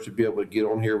courage to be able to get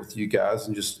on here with you guys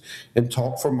and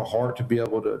talk from my heart, to be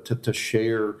able to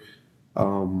share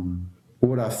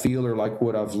what I feel, or like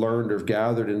what I've learned or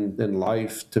gathered in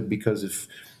life. Because if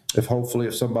hopefully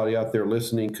if somebody out there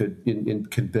listening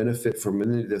could benefit from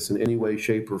any of this in any way,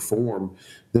 shape, or form,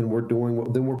 then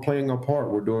we're playing our part.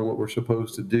 We're doing what we're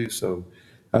supposed to do. So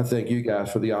I thank you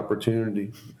guys for the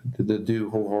opportunity to do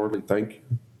wholeheartedly. Thank you.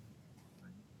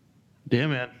 Yeah,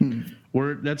 man.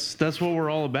 That's what we're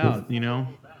all about,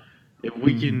 If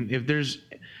we can, because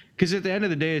at the end of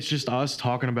the day, it's just us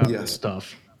talking about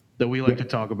stuff that we like to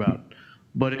talk about.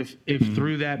 But if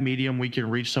through that medium we can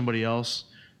reach somebody else,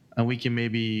 and we can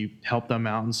maybe help them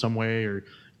out in some way, or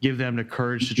give them the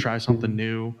courage to try something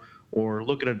new, or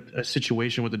look at a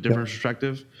situation with a different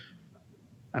perspective,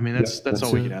 I mean, that's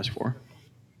all we can ask for.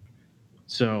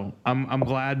 So I'm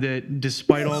glad that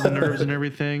despite all the nerves and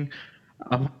everything,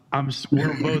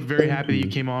 we're both very happy that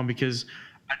you came on, because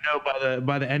I know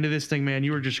by the end of this thing, man,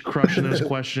 you were just crushing those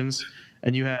questions,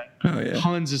 and you had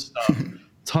tons of stuff,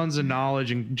 tons of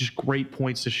knowledge, and just great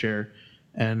points to share.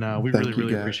 And we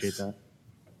really appreciate that.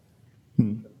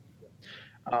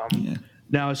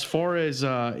 Now, as far as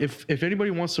if anybody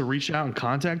wants to reach out and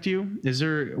contact you,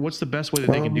 what's the best way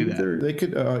that they can do that? They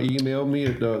could email me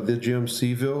at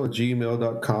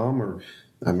thejimseville@gmail.com, or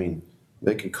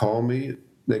they could call me.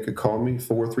 They could call me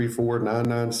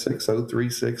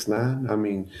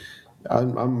 434-996-0369.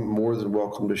 I'm more than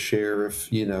welcome to share if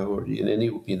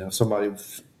somebody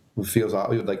who feels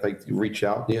like reach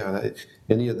out. Yeah,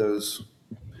 any of those.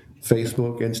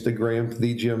 Facebook, Instagram,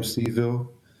 The Jim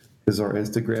Seville is our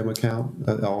Instagram account.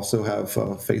 I also have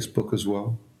Facebook as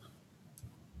well.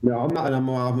 No, I'm not. I'm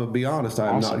gonna be honest.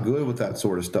 I'm not good with that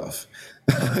sort of stuff.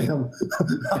 I'm gonna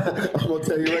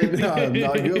tell you right now, I'm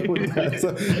not good with that.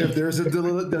 So if there's a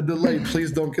delay,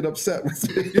 please don't get upset with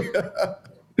me.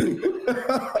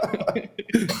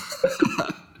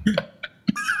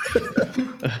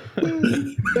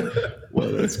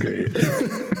 Well, that's great.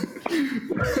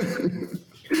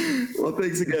 Well,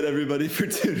 thanks again, everybody, for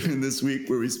tuning in this week,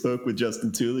 where we spoke with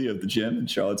Justin Tooley of the Gym in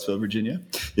Charlottesville, Virginia.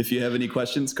 If you have any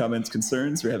questions, comments,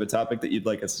 concerns, or have a topic that you'd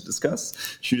like us to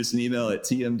discuss, shoot us an email at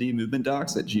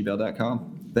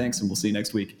tmdmovementdocs@gmail.com. Thanks, and we'll see you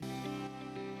next week.